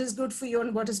you what is good for you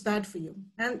and what is bad for you.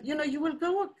 And, you know, you will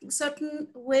go a certain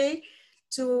way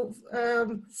to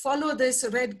follow this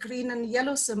red, green, and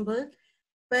yellow symbol.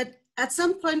 But at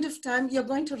some point of time, you're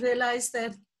going to realize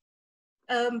that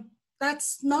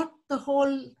that's not the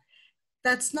whole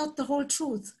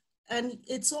truth. And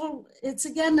it's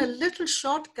again a little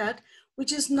shortcut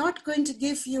which is not going to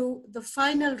give you the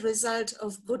final result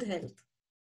of good health.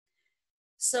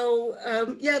 So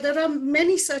yeah, there are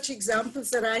many such examples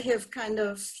that I have kind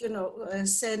of,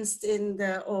 sensed in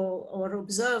or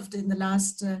observed in the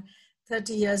last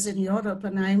 30 years in Europe.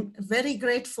 And I'm very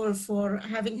grateful for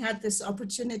having had this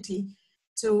opportunity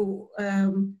to,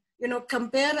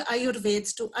 compare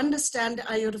Ayurveda, to understand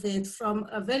Ayurveda from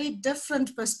a very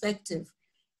different perspective.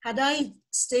 Had I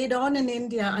stayed on in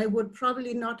India, I would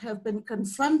probably not have been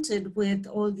confronted with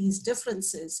all these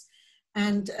differences.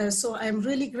 And so I'm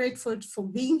really grateful for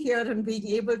being here and being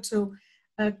able to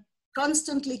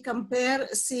constantly compare,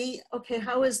 see, okay,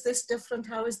 how is this different?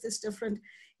 How is this different?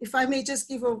 If I may just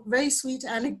give a very sweet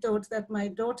anecdote that my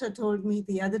daughter told me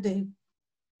the other day.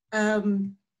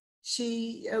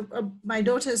 My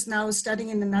daughter is now studying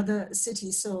in another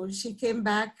city, so she came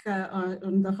back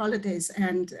on the holidays,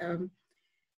 and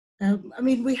I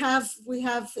mean, we have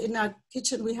in our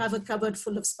kitchen, we have a cupboard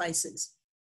full of spices.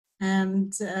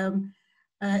 And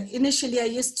initially I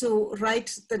used to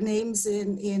write the names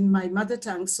in my mother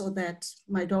tongue so that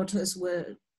my daughters will,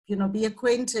 be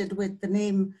acquainted with the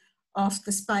name of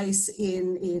the spice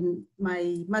in my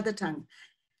mother tongue.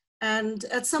 And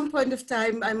at some point of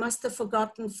time, I must have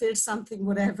forgotten, filled something,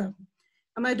 whatever.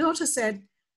 And my daughter said,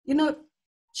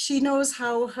 she knows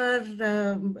how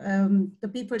the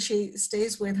people she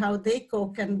stays with, how they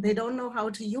cook, and they don't know how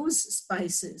to use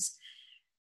spices.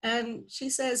 And she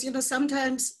says,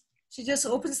 sometimes she just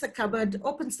opens the cupboard,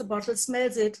 opens the bottle,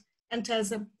 smells it, and tells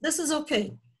them, this is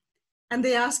okay. And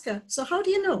they ask her, so how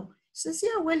do you know? She says,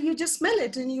 yeah, well, you just smell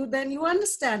it, and then you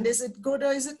understand, is it good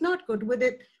or is it not good?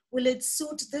 Will it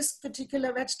suit this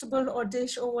particular vegetable or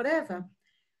dish or whatever?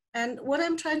 And what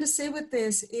I'm trying to say with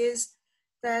this is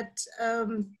that,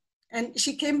 and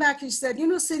she came back and she said,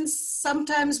 since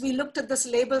sometimes we looked at this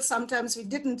label, sometimes we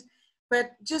didn't,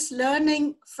 but just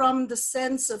learning from the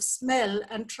sense of smell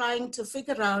and trying to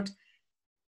figure out,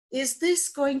 is this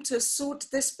going to suit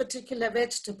this particular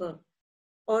vegetable?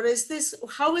 Or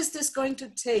how is this going to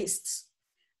taste?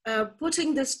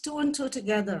 Putting this two and two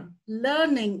together,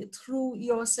 learning through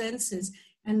your senses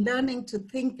and learning to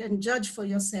think and judge for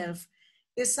yourself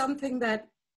is something that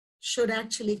should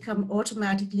actually come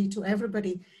automatically to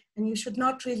everybody. And you should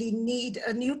not really need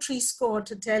a Nutri-Score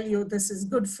to tell you this is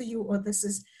good for you or this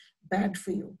is bad for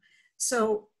you.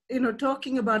 So,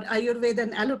 talking about Ayurveda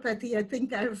and allopathy, I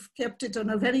think I've kept it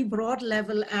on a very broad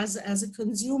level as a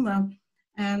consumer.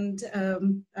 And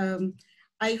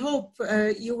I hope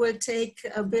you will take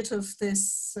a bit of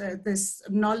this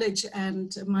knowledge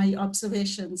and my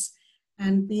observations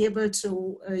and be able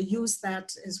to use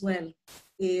that as well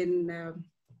in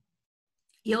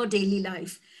your daily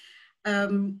life.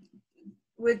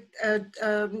 With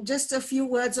just a few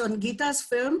words on Gita's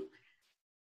film.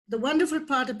 The wonderful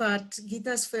part about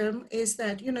Gita's film is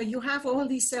that, you have all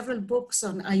these several books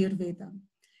on Ayurveda,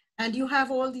 and you have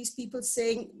all these people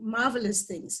saying marvelous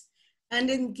things. And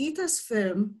in Gita's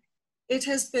film, it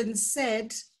has been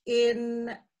said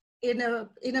in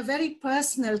a very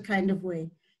personal kind of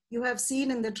way. You have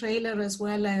seen in the trailer, as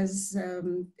well as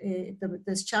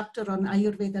this chapter on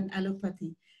Ayurveda and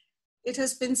Allopathy. It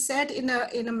has been said in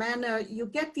a manner, you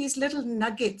get these little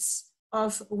nuggets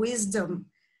of wisdom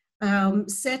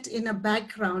set in a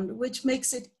background, which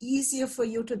makes it easier for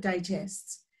you to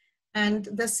digest. And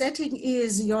the setting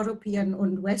is European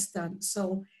and Western.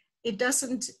 So it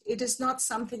is not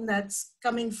something that's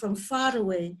coming from far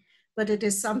away, but it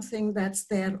is something that's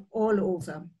there all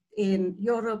over in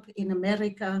Europe, in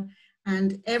America,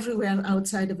 and everywhere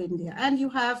outside of India. And you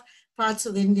have parts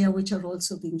of India which are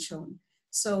also being shown.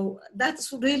 So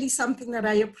that's really something that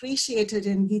I appreciated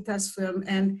in Gita's film,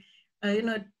 and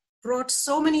it brought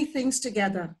so many things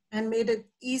together and made it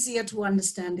easier to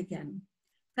understand again.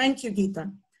 Thank you,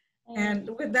 Gita. And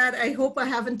with that, I hope I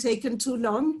haven't taken too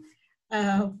long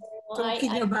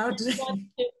talking about.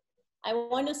 I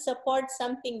want to support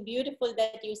something beautiful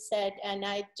that you said, and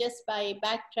just by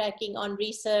backtracking on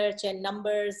research and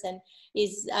numbers, and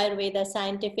is Ayurveda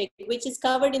scientific, which is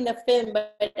covered in the film,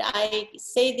 but I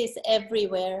say this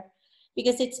everywhere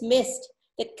because it's missed.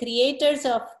 The creators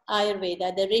of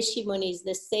Ayurveda, the Rishi Munis,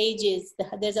 the sages,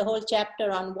 there's a whole chapter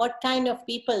on what kind of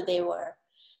people they were.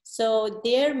 So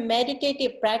their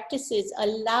meditative practices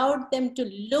allowed them to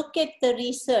look at the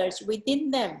research within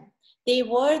them. They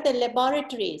were the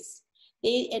laboratories.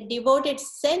 They devoted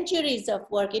centuries of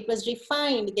work. It was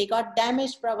refined. They got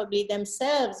damaged probably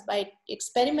themselves by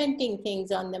experimenting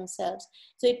things on themselves.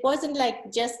 So it wasn't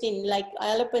like just like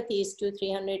allopathy is 200,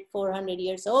 300, 400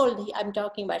 years old. I'm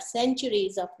talking about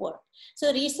centuries of work.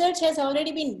 So research has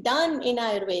already been done in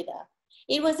Ayurveda.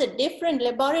 It was a different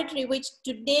laboratory, which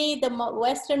today the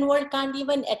Western world can't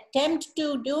even attempt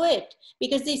to do it,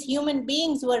 because these human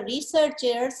beings were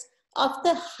researchers of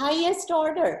the highest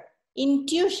order.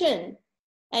 Intuition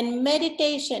and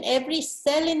meditation. Every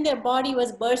cell in their body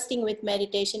was bursting with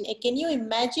meditation. Can you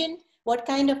imagine what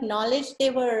kind of knowledge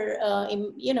they were,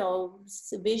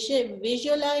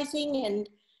 visualizing? And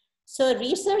so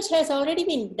research has already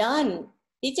been done.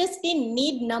 They just didn't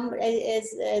need number,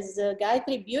 as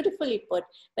Gayatri beautifully put.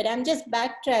 But I'm just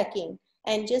backtracking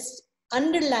and just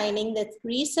underlining that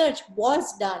research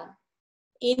was done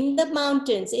in the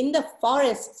mountains, in the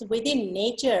forests, within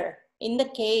nature, in the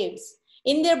caves,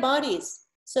 in their bodies.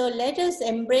 So let us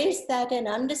embrace that and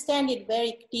understand it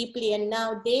very deeply. And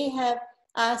now they have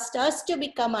asked us to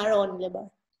become our own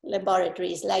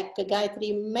laboratories, like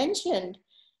Gayatri mentioned.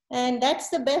 And that's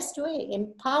the best way.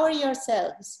 Empower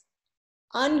yourselves.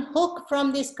 Unhook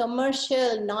from this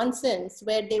commercial nonsense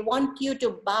where they want you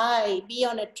to buy, be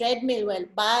on a treadmill, well,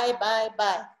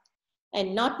 buy,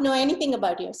 and not know anything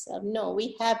about yourself. No,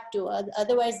 we have to,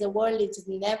 otherwise the world is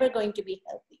never going to be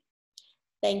healthy.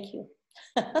 Thank you.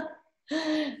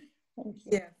 Thank you.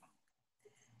 Yeah.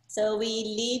 So we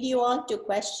lead you all to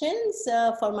questions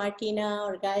for Martina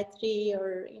or Gayatri,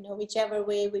 or whichever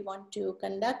way we want to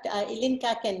conduct.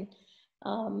 Ilinka can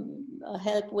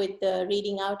help with the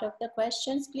reading out of the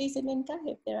questions, please, Ilinka,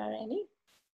 if there are any.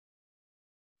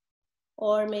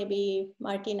 Or maybe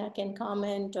Martina can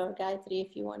comment, or Gayatri,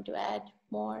 if you want to add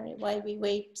more while we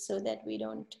wait so that we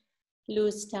don't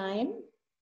lose time.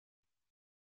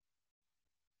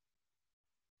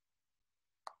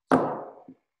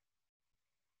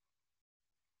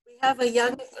 We have a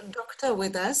young doctor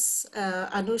with us,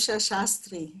 Anusha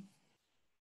Shastri.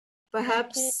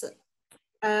 Perhaps,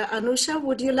 Anusha,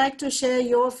 would you like to share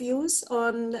your views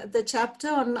on the chapter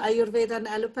on Ayurveda and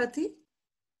Allopathy?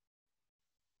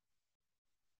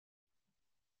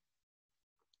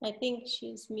 I think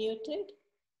she's muted.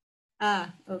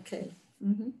 Ah, okay.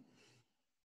 Mm-hmm.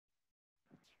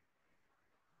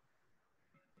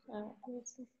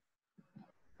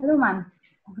 Hello, ma'am.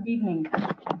 Good evening.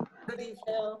 Good evening.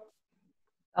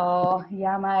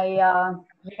 Yeah, my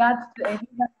regards to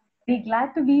everyone. Very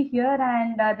glad to be here,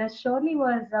 and this surely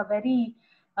was a very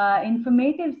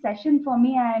informative session for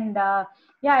me. And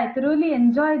yeah, I thoroughly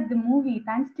enjoyed the movie.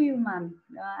 Thanks to you, ma'am.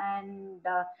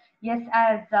 Yes,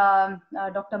 as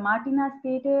Dr. Martina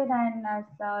stated, and as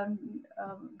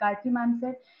Gayatri ma'am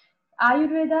said,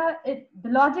 Ayurveda, the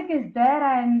logic is there,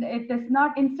 and it is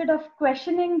not, instead of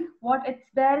questioning what it's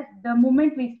there, the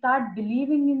moment we start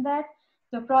believing in that,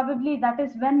 so probably that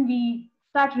is when we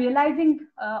start realizing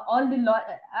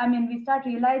we start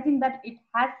realizing that it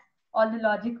has all the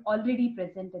logic already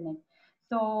present in it.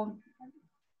 So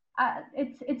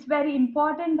it's very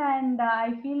important, and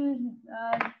I feel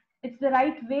it's the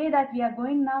right way that we are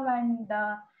going now. And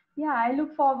yeah, I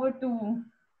look forward to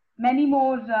many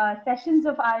more sessions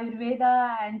of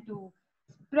Ayurveda, and to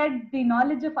spread the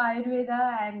knowledge of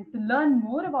Ayurveda and to learn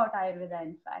more about Ayurveda,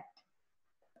 in fact.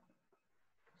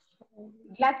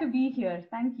 Glad to be here.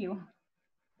 Thank you.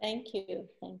 Thank you.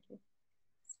 Thank you.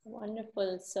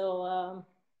 Wonderful. So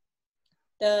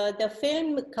the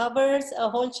film covers a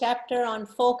whole chapter on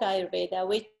folk Ayurveda,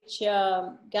 which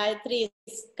Gayatri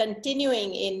is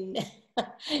continuing in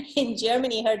in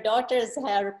Germany. Her daughters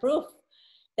have proof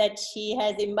that she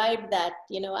has imbibed that.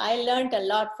 I learned a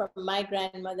lot from my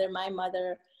grandmother, my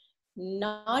mother,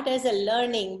 not as a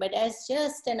learning, but as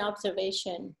just an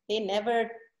observation. They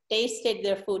never tasted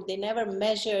their food. They never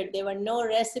measured. There were no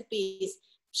recipes,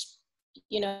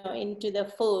 into the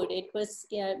food. It was,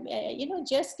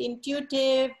 just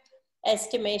intuitive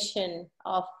estimation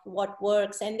of what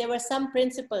works. And there were some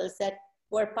principles that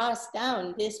were passed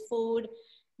down. This food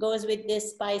goes with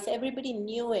this spice. Everybody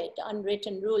knew it,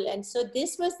 unwritten rule. And so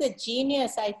this was the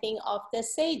genius, I think, of the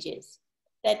sages,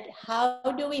 that how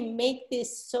do we make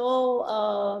this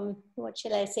so, what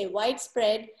shall I say,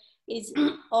 widespread, is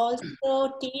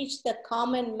also teach the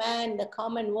common man, the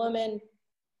common woman,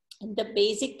 the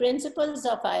basic principles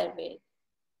of Ayurveda.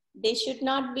 They should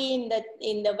not be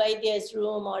in the Vaidya's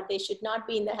room, or they should not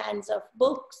be in the hands of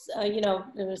books,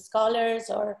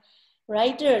 scholars or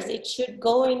writers. It should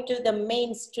go into the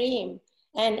mainstream.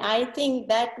 And I think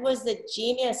that was the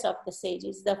genius of the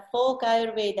sages, the folk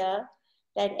Ayurveda,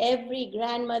 that every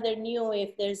grandmother knew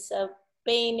if there's a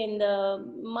pain in the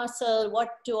muscle,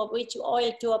 which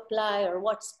oil to apply, or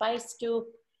what spice to.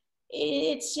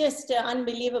 It's just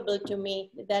unbelievable to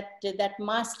me that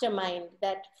mastermind,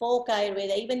 that folk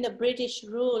Ayurveda, even the British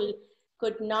rule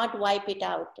could not wipe it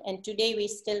out. And today we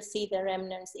still see the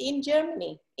remnants in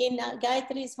Germany, in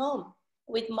Gayatri's home,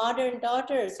 with modern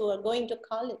daughters who are going to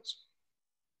college.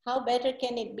 How better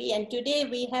can it be? And today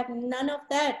we have none of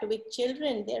that with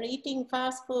children. They're eating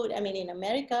fast food. I mean, in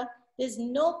America, there's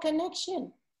no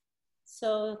connection.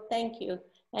 So thank you.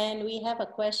 And we have a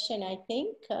question, I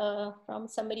think, from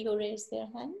somebody who raised their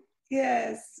hand.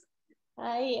 Yes.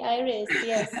 Hi, Iris.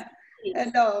 Yes.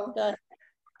 Hello.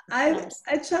 I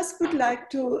just would like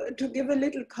to give a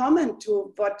little comment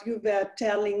to what you were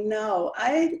telling now.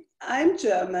 I'm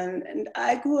German and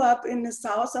I grew up in the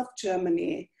south of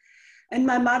Germany. And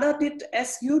my mother did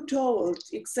as you told,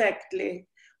 exactly.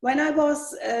 When I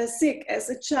was sick as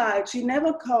a child, she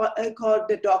never called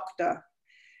the doctor.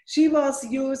 She was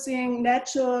using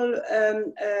natural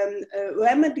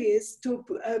remedies to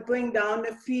bring down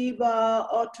the fever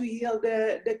or to heal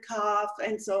the cough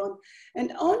and so on.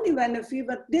 And only when the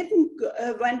fever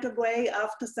went away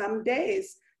after some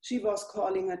days, she was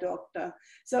calling a doctor.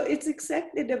 So it's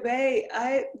exactly the way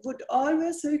I would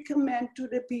always recommend to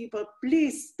the people,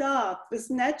 please start with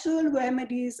natural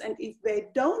remedies, and if they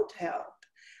don't help,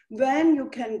 then you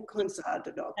can consult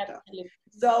a doctor. Absolutely.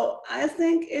 So I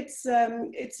think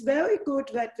it's very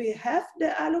good that we have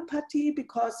the allopathy,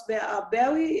 because there are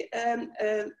very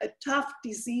tough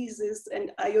diseases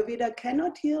and Ayurveda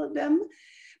cannot heal them.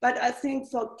 But I think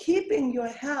for keeping your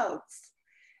health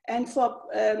and for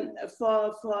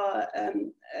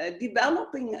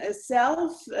developing a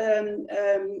self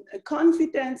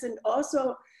confidence and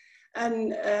also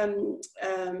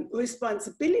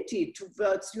responsibility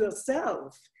towards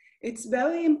yourself, it's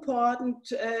very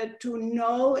important to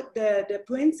know the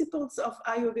principles of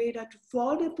Ayurveda, to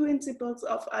follow the principles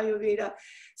of Ayurveda.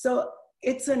 So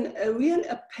it's a real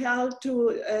appel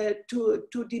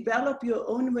to develop your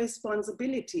own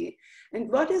responsibility. And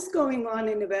what is going on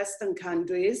in the Western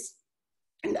countries,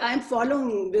 and I'm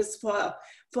following this for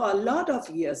a lot of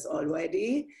years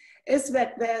already, is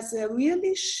that there's a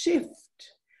really shift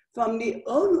from the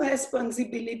own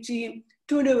responsibility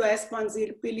to the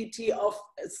responsibility of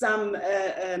some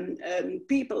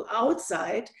people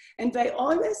outside, and they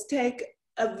always take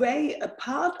away a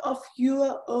part of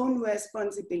your own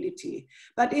responsibility.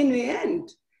 But in the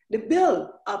end, the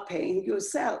bill are paying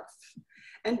yourself.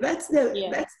 And that's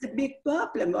the big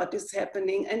problem, what is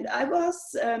happening. And I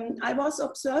was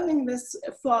observing this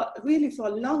for a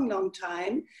long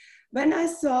time, when I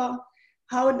saw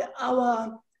how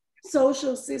our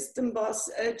social system was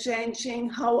changing,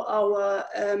 how our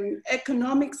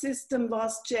economic system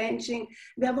was changing.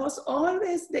 There was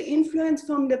always the influence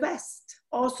from the West.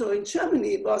 Also in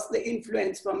Germany, it was the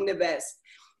influence from the West.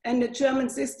 And the German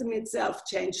system itself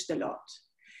changed a lot.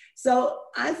 So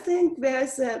I think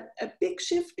there's a big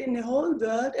shift in the whole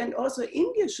world, and also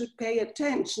India should pay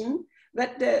attention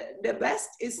that the West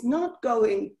is not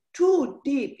going too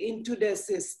deep into the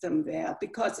system there,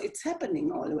 because it's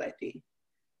happening already.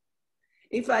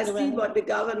 If I see what the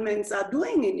governments are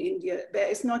doing in India, there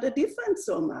is not a difference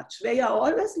so much. They are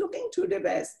always looking to the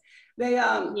West. They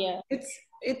are,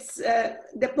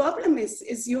 the problem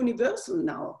is universal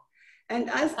now. And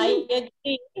I think—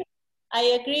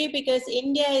 I agree, because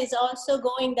India is also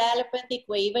going the allopathic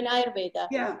way, even Ayurveda.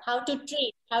 Yeah. How to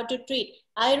treat.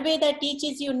 Ayurveda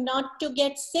teaches you not to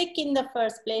get sick in the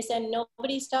first place, and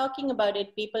nobody's talking about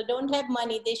it. People don't have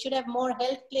money. They should have more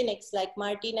health clinics, like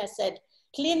Martina said.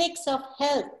 Clinics of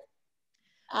health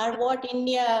are what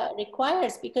India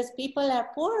requires, because people are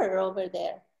poorer over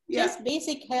there. Yeah. Just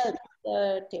basic health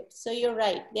tips. So you're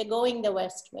right, they're going the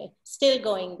West way, still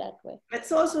going that way.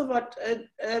 That's also what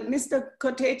Mr.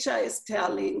 Kotecha is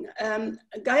telling.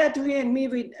 Gayatri and me,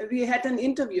 we had an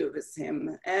interview with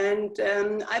him, and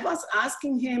I was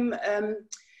asking him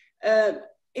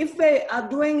if they are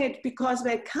doing it because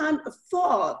they can't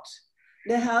afford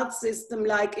the health system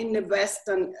like in the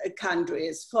Western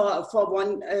countries for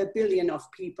 1 billion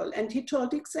of people. And he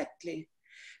told exactly.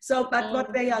 So, but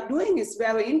what they are doing is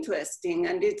very interesting,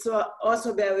 and it's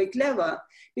also very clever,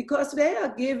 because they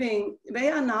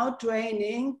are now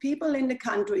training people in the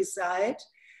countryside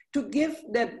to give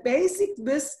the basic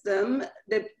wisdom,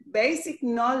 the basic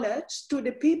knowledge to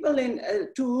the people to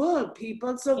rural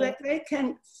people, so that they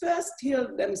can first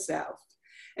heal themselves.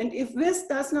 And if this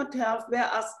does not help, there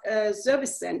are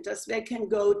service centers they can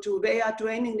go to. They are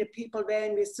training the people there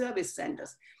in the service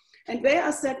centers. And they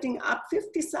are setting up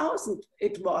 50,000,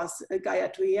 it was,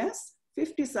 Gayatri, yes?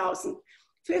 50,000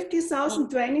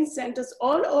 training centers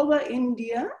all over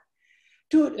India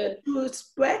to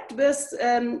spread this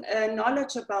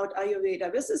knowledge about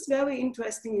Ayurveda. This is very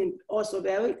interesting and also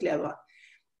very clever.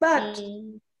 But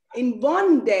in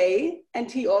one day,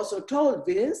 and he also told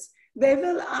this, they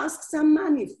will ask some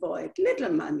money for it,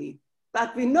 little money.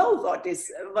 but we know what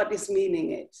is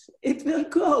meaning it. It will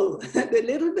grow. The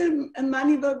little bit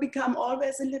money will become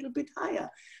always a little bit higher.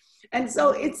 And so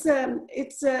it's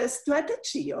a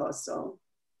strategy also.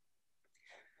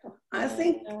 I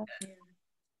think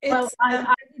well,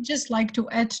 I would just like to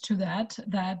add to that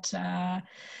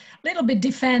little bit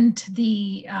defend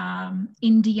the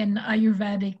Indian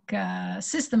Ayurvedic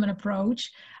system and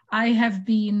approach. I have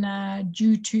been,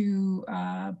 due to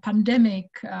pandemic,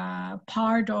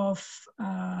 part of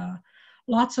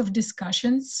lots of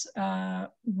discussions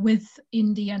with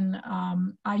Indian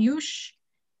Ayush,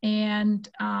 and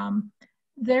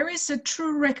there is a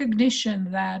true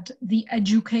recognition that the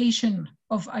education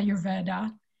of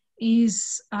Ayurveda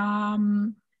is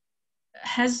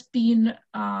has been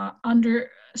under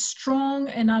strong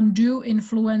and undue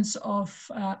influence of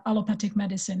allopathic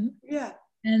medicine. Yeah.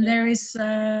 And there is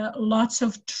lots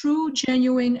of true,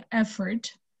 genuine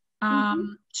effort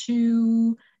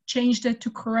to change that, to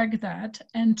correct that,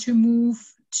 and to move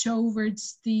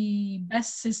towards the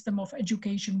best system of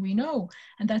education we know,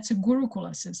 and that's a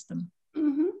Gurukula system.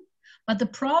 But the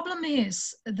problem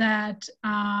is that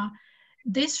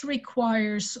this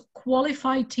requires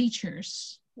qualified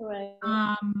teachers. Right.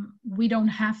 We don't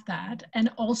have that, and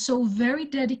also very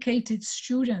dedicated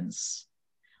students,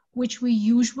 which we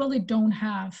usually don't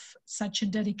have such a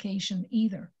dedication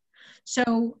either.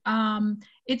 So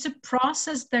it's a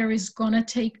process that is gonna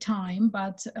take time,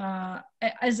 but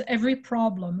as every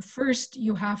problem, first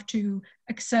you have to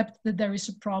accept that there is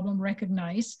a problem,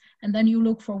 recognize, and then you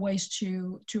look for ways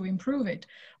to improve it.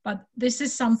 But this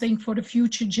is something for the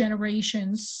future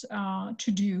generations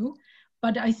to do.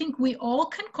 But I think we all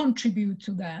can contribute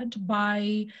to that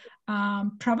by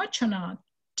pravachana,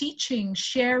 teaching,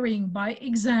 sharing by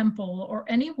example, or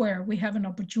anywhere we have an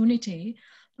opportunity,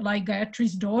 like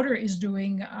Gayatri's daughter is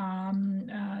doing,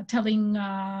 telling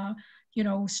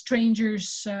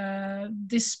strangers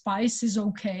this spice is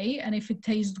okay, and if it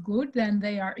tastes good, then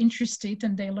they are interested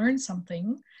and they learn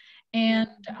something. And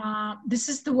this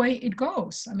is the way it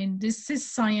goes. I mean, this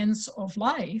is science of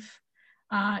life.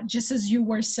 Just as you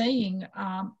were saying,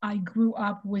 I grew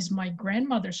up with my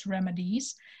grandmother's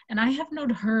remedies, and I have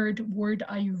not heard word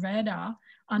Ayurveda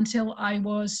until I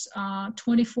was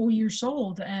 24 years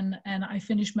old, and I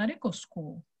finished medical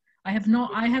school. I have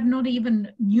not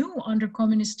even knew under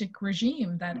communistic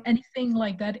regime that anything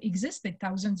like that existed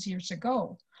thousands of years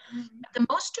ago. The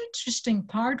most interesting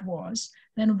part was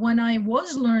then when I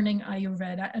was learning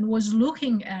Ayurveda and was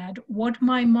looking at what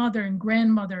my mother and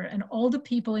grandmother and all the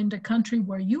people in the country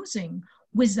were using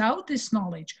without this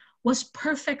knowledge was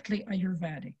perfectly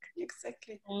Ayurvedic.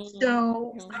 Exactly.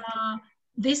 So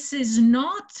this is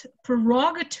not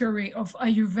prerogatory of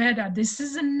Ayurveda. This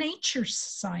is a nature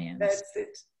science. That's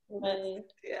it. Right.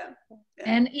 Yeah.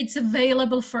 And it's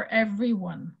available for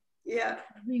everyone. Yeah.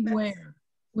 Everywhere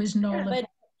with no limit.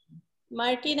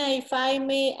 Martina, if I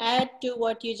may add to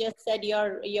what you just said,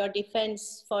 your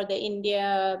defense for the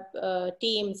India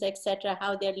teams, etc.,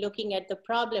 how they're looking at the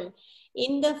problem.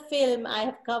 In the film, I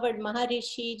have covered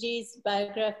Maharishi-ji's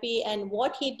biography and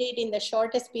what he did in the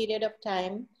shortest period of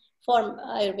time for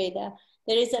Ayurveda.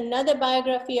 There is another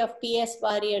biography of P.S.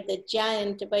 Warrior, the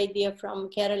giant Vaidya from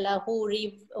Kerala,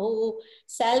 who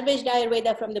salvaged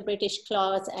Ayurveda from the British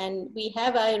claws, and we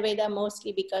have Ayurveda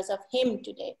mostly because of him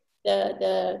today.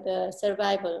 The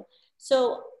survival.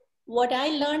 So what I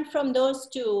learned from those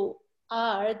two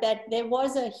are that there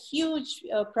was a huge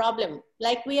problem,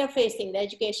 like we are facing, the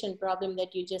education problem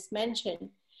that you just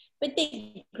mentioned, but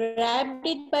they grabbed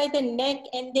it by the neck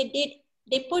and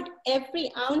they put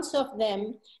every ounce of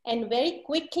them, and very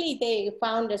quickly they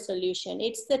found a solution.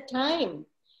 It's the time.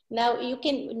 Now you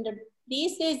can,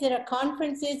 these days there are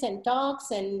conferences and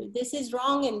talks and this is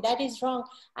wrong and that is wrong.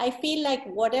 I feel like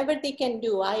whatever they can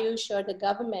do, Ayush or the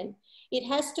government, it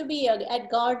has to be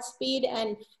at God's speed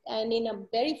and in a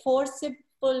very forceful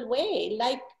way.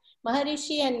 Like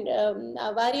Maharishi and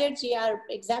Warriorji are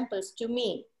examples to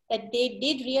me that they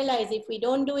did realize if we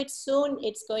don't do it soon,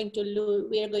 we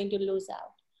are going to lose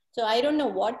out. So I don't know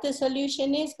what the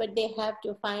solution is, but they have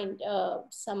to find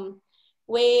some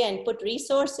way and put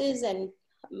resources and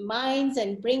minds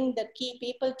and bring the key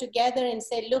people together and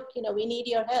say, look, we need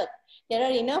your help. There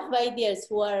are enough Vaidyas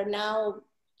who are now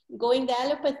going the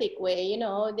allopathic way,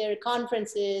 there are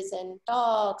conferences and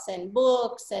talks and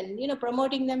books and,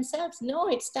 promoting themselves. No,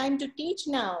 it's time to teach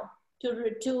now,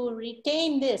 to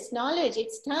retain this knowledge.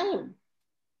 It's time.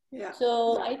 Yeah.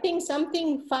 So I think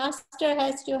something faster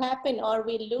has to happen or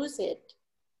we lose it.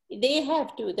 They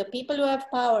have to, the people who have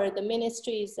power, the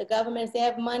ministries, the governments, they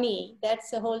have money. That's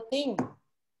the whole thing.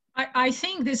 I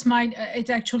think this it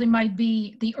actually might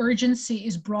be, the urgency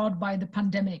is brought by the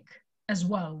pandemic as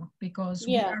well, because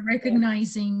we are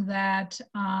recognizing that,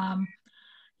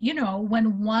 you know, when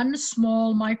one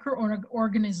small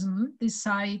microorganism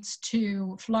decides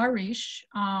to flourish,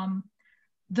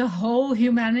 the whole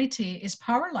humanity is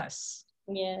powerless.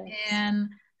 Yes. And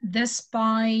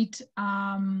despite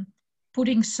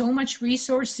putting so much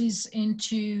resources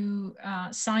into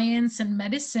science and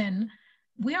medicine,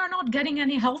 we are not getting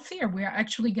any healthier. We are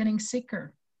actually getting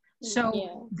sicker.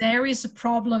 So there is a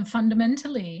problem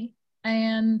fundamentally,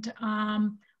 and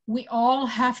we all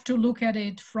have to look at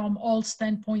it from all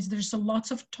standpoints. There's a lots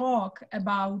of talk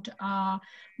about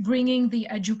bringing the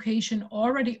education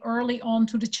already early on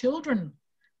to the children,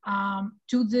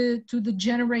 to the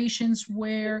generations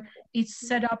where it's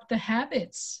set up the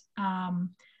habits.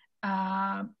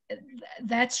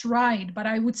 That's right, but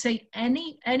I would say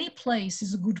any place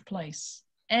is a good place.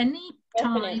 Any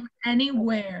time,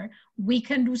 anywhere, we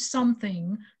can do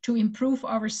something to improve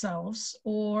ourselves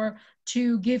or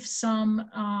to give some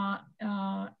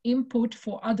input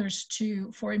for others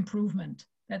for improvement.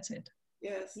 That's it.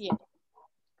 Yes. Yeah.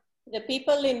 The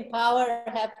people in power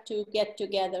have to get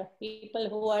together. People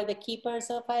who are the keepers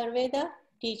of Ayurveda,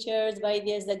 teachers,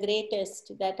 Vaidyas, the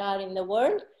greatest that are in the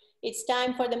world. It's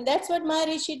time for them. That's what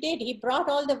Maharishi did. He brought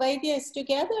all the Vaidyas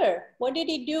together. What did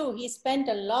he do? He spent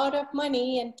a lot of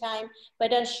money and time,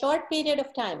 but a short period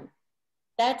of time.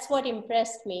 That's what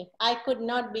impressed me. I could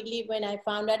not believe when I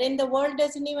found out, and the world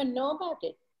doesn't even know about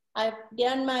it. I've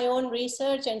done my own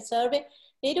research and survey.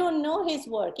 They don't know his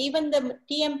work. Even the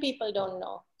TM people don't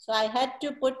know. So I had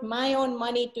to put my own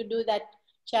money to do that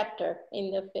chapter in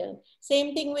the film.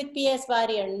 Same thing with P.S.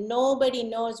 Warrior. Nobody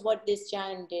knows what this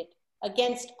giant did.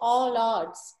 Against all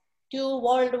odds, 2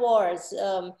 world wars,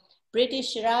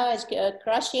 British Raj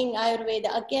crushing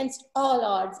Ayurveda against all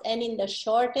odds, and in the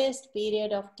shortest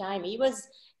period of time.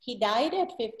 He died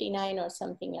at 59 or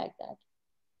something like that.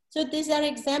 So these are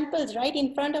examples right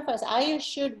in front of us. I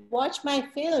should watch my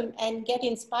film and get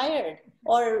inspired,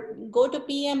 or go to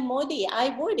PM Modi.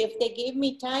 I would, if they gave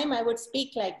me time, I would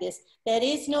speak like this. There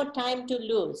is no time to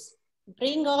lose.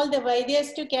 Bring all the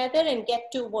Vaidyas together and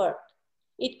get to work.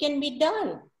 It can be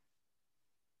done.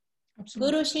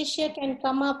 Absolutely. Guru Shishya can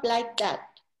come up like that.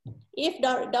 If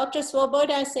Dr.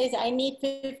 Swoboda says, I need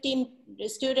 15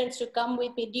 students to come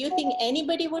with me, do you think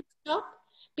anybody would stop?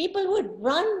 People would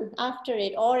run after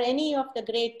it, or any of the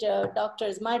great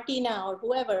doctors, Martina or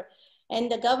whoever,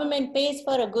 and the government pays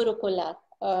for a Gurukula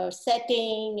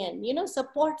setting and, you know,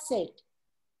 supports it.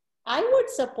 I would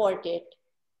support it.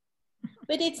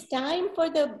 But it's time for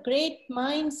the great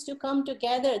minds to come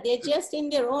together. They're just in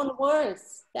their own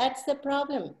worlds. That's the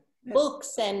problem. Yes.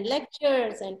 Books and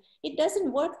lectures, and it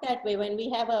doesn't work that way when we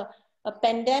have a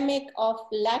pandemic of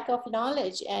lack of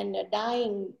knowledge and a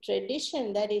dying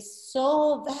tradition that is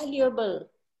so valuable.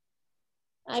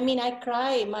 I mean, I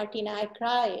cry, Martina, I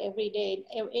cry every day.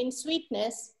 In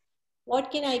sweetness, what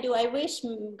can I do? I wish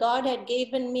God had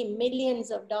given me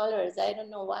millions of dollars. I don't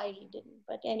know why he didn't,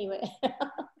 but anyway.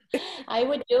 I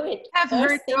would do it. I've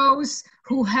heard those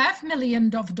who have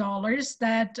millions of dollars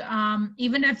that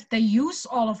even if they use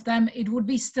all of them, it would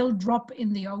be still drop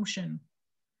in the ocean.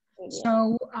 Yeah.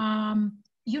 So,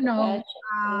 you know,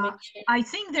 I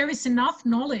think there is enough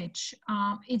knowledge.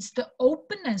 It's the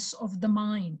openness of the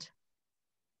mind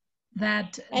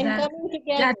that coming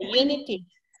together, unity.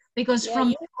 Because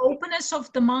from the openness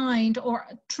of the mind or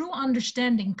true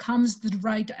understanding comes the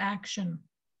right action.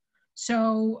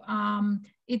 So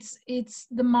it's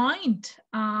the mind,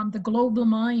 the global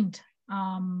mind,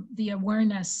 the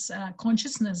awareness,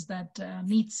 consciousness that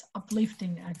needs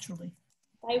uplifting, actually.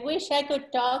 I wish I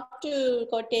could talk to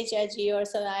Kotechaji or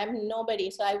so. I'm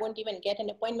nobody, so I won't even get an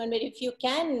appointment. But if you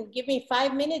can, give me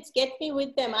 5 minutes, get me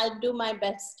with them. I'll do my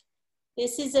best.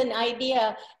 This is an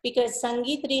idea because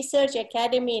Sangeet Research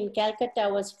Academy in Calcutta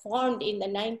was formed in the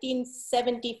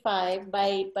 1975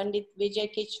 by Pandit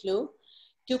Vijay Kichlu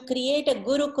to create a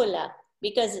Gurukula,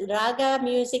 because Raga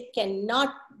music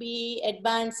cannot be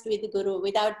advanced with Guru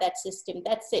without that system.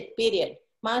 That's it, period.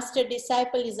 Master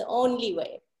disciple is the only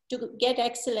way to get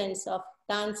excellence of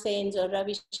Tanseins or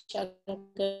Ravi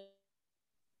Shankar.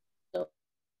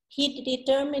 He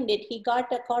determined it. He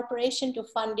got a corporation to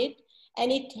fund it,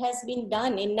 and it has been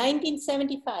done in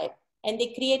 1975. And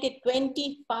they created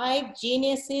 25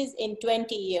 geniuses in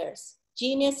 20 years.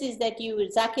 Geniuses that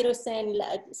Zakir Hussain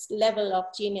level of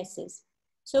geniuses.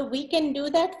 So we can do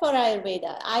that for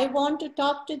Ayurveda. I want to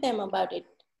talk to them about it.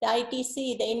 The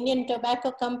ITC, the Indian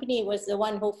Tobacco Company, was the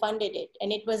one who funded it.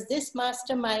 And it was this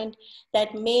mastermind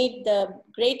that made the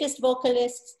greatest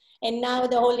vocalists And now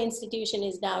the whole institution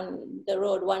is down the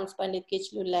road once Pandit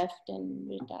Kichlu left and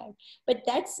retired. But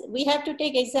we have to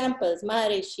take examples,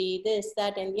 Maharishi, this,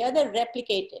 that, and the other,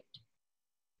 replicate it.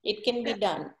 It can be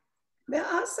done. There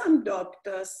are some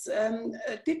doctors.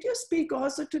 Did you speak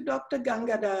also to Dr.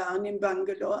 Gangadharan in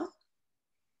Bangalore?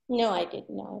 No, I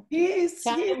didn't know. He is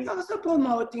also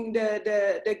promoting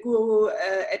the Guru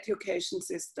education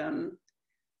system.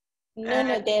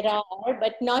 No, there are,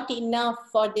 but not enough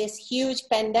for this huge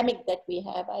pandemic that we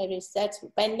have, Iris. That's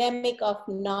pandemic of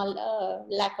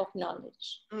lack of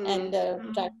knowledge and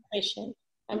transmission.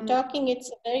 I'm talking, it's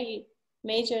a very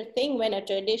major thing when a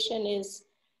tradition is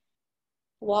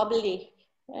wobbly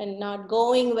and not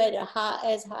going as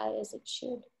high as it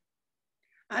should.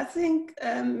 I think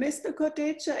Mr.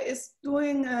 Kotecha is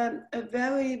doing a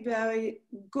very, very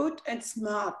good and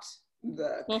smart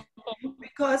work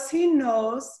because he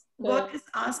knows what is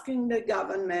asking the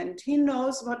government. He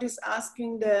knows what is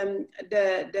asking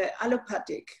the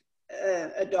allopathic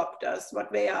doctors,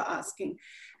 what they are asking.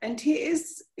 And he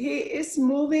is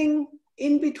moving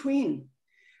in between.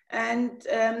 And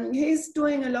he's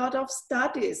doing a lot of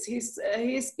studies. He's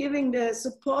giving the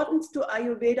importance to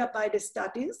Ayurveda by the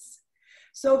studies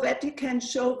so that he can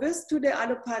show this to the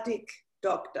allopathic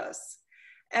doctors.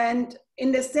 And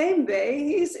in the same way,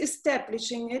 he's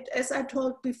establishing it, as I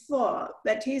told before,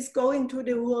 that he's going to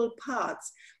the rural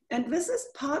parts. And this is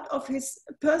part of his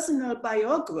personal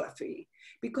biography,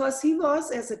 because he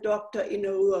was as a doctor in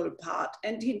a rural part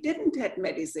and he didn't have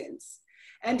medicines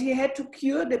and he had to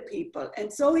cure the people.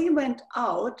 And so he went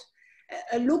out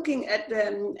looking at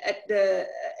the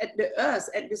earth,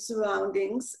 at the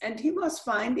surroundings, and he was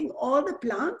finding all the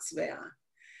plants there.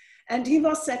 And he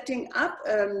was setting up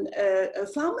a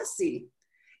pharmacy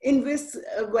in this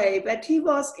way, that he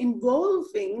was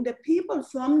involving the people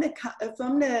from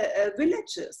the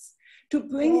villages to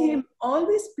bring him all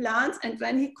these plants, and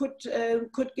then he could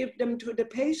give them to the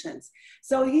patients.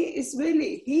 So he is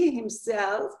really, he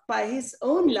himself, by his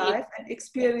own life and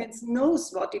experience,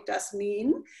 knows what it does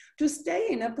mean to stay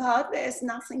in a part where there's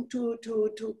nothing to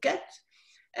get.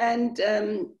 And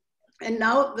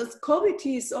now this COVID,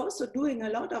 he is also doing a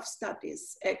lot of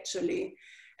studies, actually,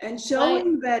 and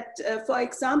showing that, for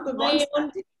example,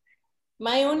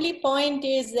 my only point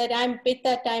is that I'm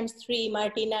Pitta times 3,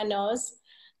 Martina knows.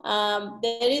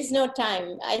 There is no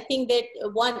time. I think that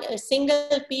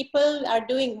single people are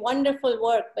doing wonderful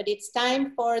work, but it's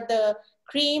time for the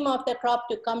cream of the crop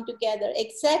to come together.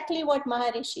 Exactly what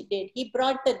Maharishi did. He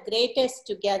brought the greatest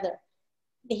together.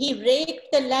 He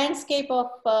raked the landscape of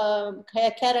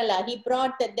Kerala. He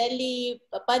brought the Delhi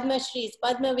Padma Shris,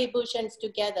 Padma Vibhushans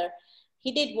together.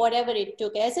 He did whatever it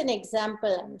took. As an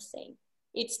example, I'm saying,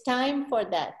 it's time for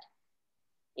that.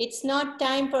 It's not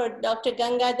time for Dr.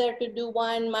 Gangadhar to do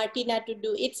one, Martina to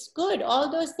do. It's good. All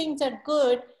those things are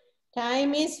good.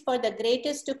 Time is for the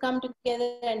greatest to come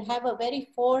together and have a very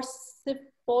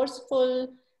forceful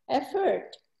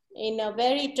effort in a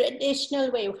very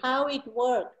traditional way, how it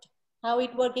worked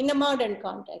in a modern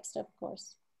context, of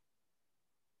course.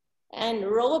 And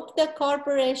rope the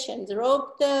corporations,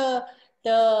 rope the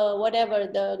whatever,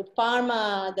 the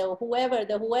pharma, the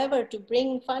whoever to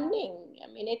bring funding. I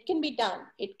mean, it can be done.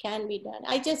 It can be done.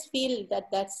 I just feel that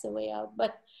that's the way out.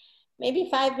 But maybe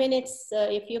 5 minutes,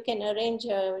 if you can arrange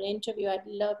an interview, I'd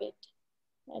love it.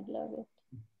 I'd love it.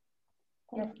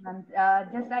 Yes, ma'am.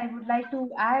 Just I would like to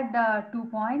add 2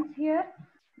 points here.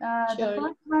 The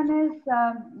first one is,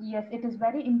 yes, it is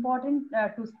very important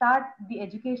to start the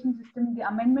education system. The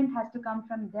amendment has to come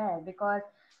from there, because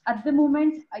at the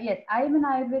moment, yes, I am an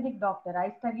Ayurvedic doctor.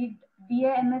 I studied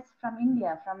BA/MS from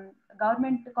India, from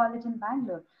government college in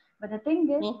Bangalore. But the thing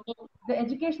is, the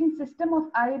education system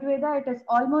of Ayurveda, it is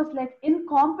almost like in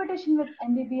competition with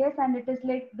MBBS, and it is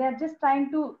like they're just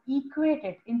trying to equate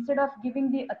it instead of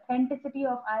giving the authenticity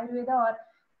of Ayurveda or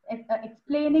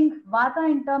explaining Vata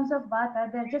in terms of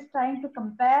Vata. They're just trying to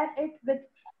compare it with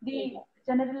the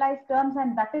generalized terms,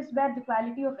 and that is where the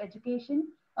quality of education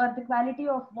or the quality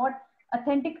of what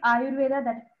authentic Ayurveda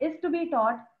that is to be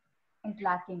taught is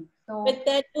lacking. So, but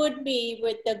that would be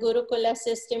with the Gurukula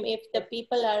system if the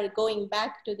people are going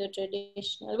back to the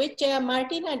traditional, which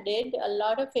Martina did a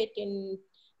lot of it in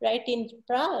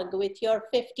Prague with your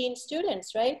 15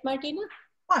 students, right, Martina?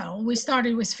 Well, we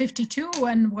started with 52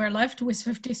 and we're left with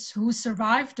 50 who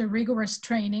survived the rigorous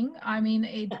training. I mean,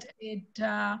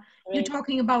 you're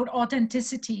talking about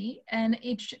authenticity, and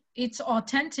it's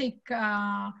authentic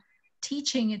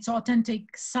teaching, it's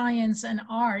authentic science and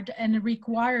art, and it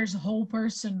requires a whole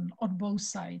person on both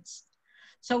sides.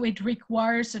 So it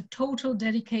requires a total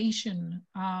dedication.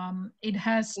 It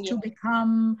has to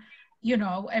become you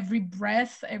know, every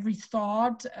breath, every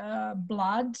thought,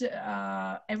 blood,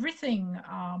 everything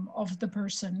of the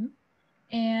person.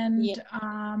 And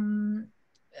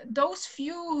those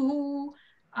few who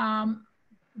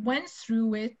went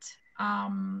through it,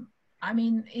 I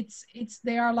mean,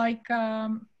 they are like,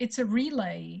 it's a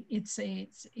relay. It's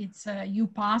you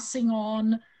passing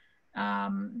on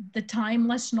the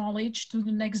timeless knowledge to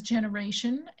the next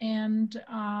generation, and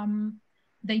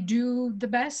they do the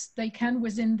best they can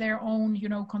within their own, you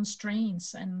know,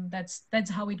 constraints, and that's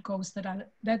how it goes.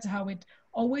 That's how it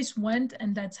always went,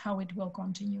 and that's how it will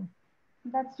continue.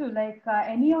 That's true. Like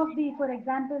any of the, for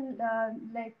example,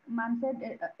 like Ma'am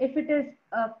said, if it is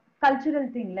a cultural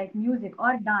thing like music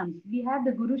or dance, we have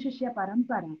the Guru Shishya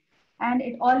Parampara, and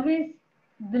it always,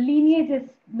 the lineage is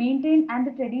maintained and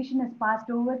the tradition is passed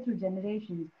over through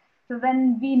generations. So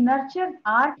when we nurture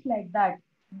art like that,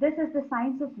 this is the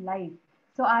science of life.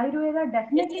 So Ayurveda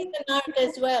definitely. This is an art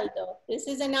as well, though. This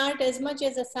is an art as much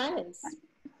as a science.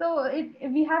 So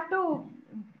we have to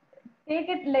take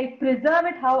it, like preserve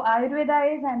it how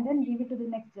Ayurveda is, and then give it to the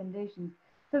next generation.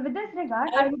 So with this regard,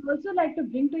 I would also like to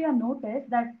bring to your notice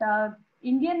that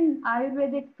Indian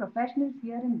Ayurvedic professionals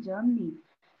here in Germany,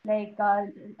 like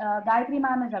Gayatri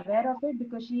ma'am is aware of it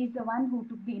because she is the one who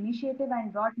took the initiative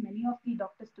and brought many of the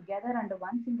doctors together under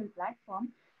one single platform.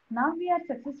 Now we are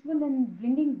successful in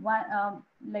bringing one,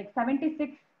 like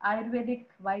 76 Ayurvedic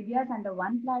Vaidyas under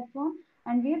one platform,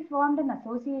 and we've formed an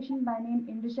association by name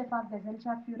Indische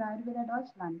Fachgesellschaft für Ayurveda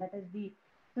Deutschland, that is the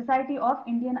Society of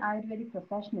Indian Ayurvedic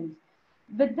Professionals.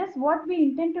 With this, what we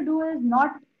intend to do is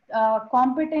not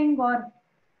competing or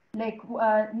like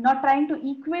not trying to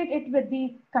equate it with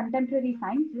the contemporary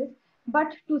sciences,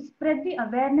 but to spread the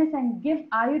awareness and give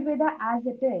Ayurveda as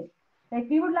it is. Like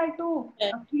we would like to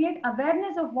create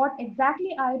awareness of what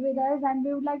exactly Ayurveda is, and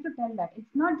we would like to tell that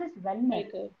it's not just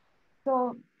wellness.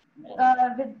 So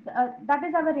that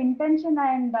is our intention,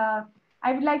 and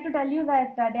I would like to tell you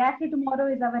that day after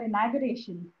tomorrow is our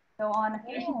inauguration. So on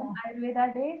occasion of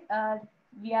Ayurveda Day,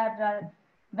 we are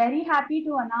very happy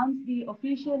to announce the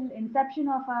official inception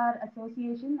of our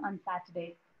association on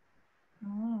Saturday.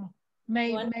 Oh,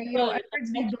 may your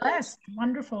efforts be blessed.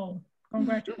 Wonderful.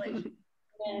 Congratulations.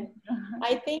 Yeah.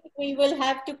 I think we will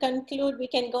have to conclude. We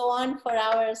can go on for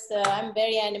hours. I'm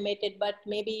very animated, but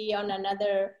maybe on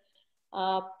another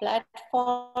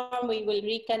platform we will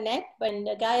reconnect. But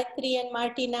Gayatri and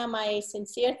Martina, my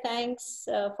sincere thanks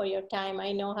for your time.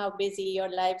 I know how busy your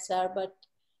lives are, but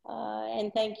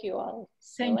and thank you all.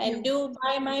 So, and do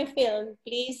buy my film,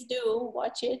 please do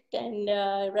watch it. And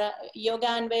Yoga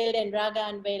Unveiled and Raga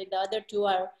Unveiled, the other two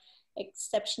are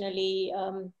exceptionally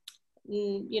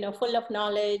you know, full of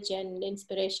knowledge and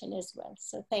inspiration as well.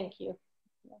 So thank you.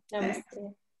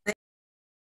 Namaste.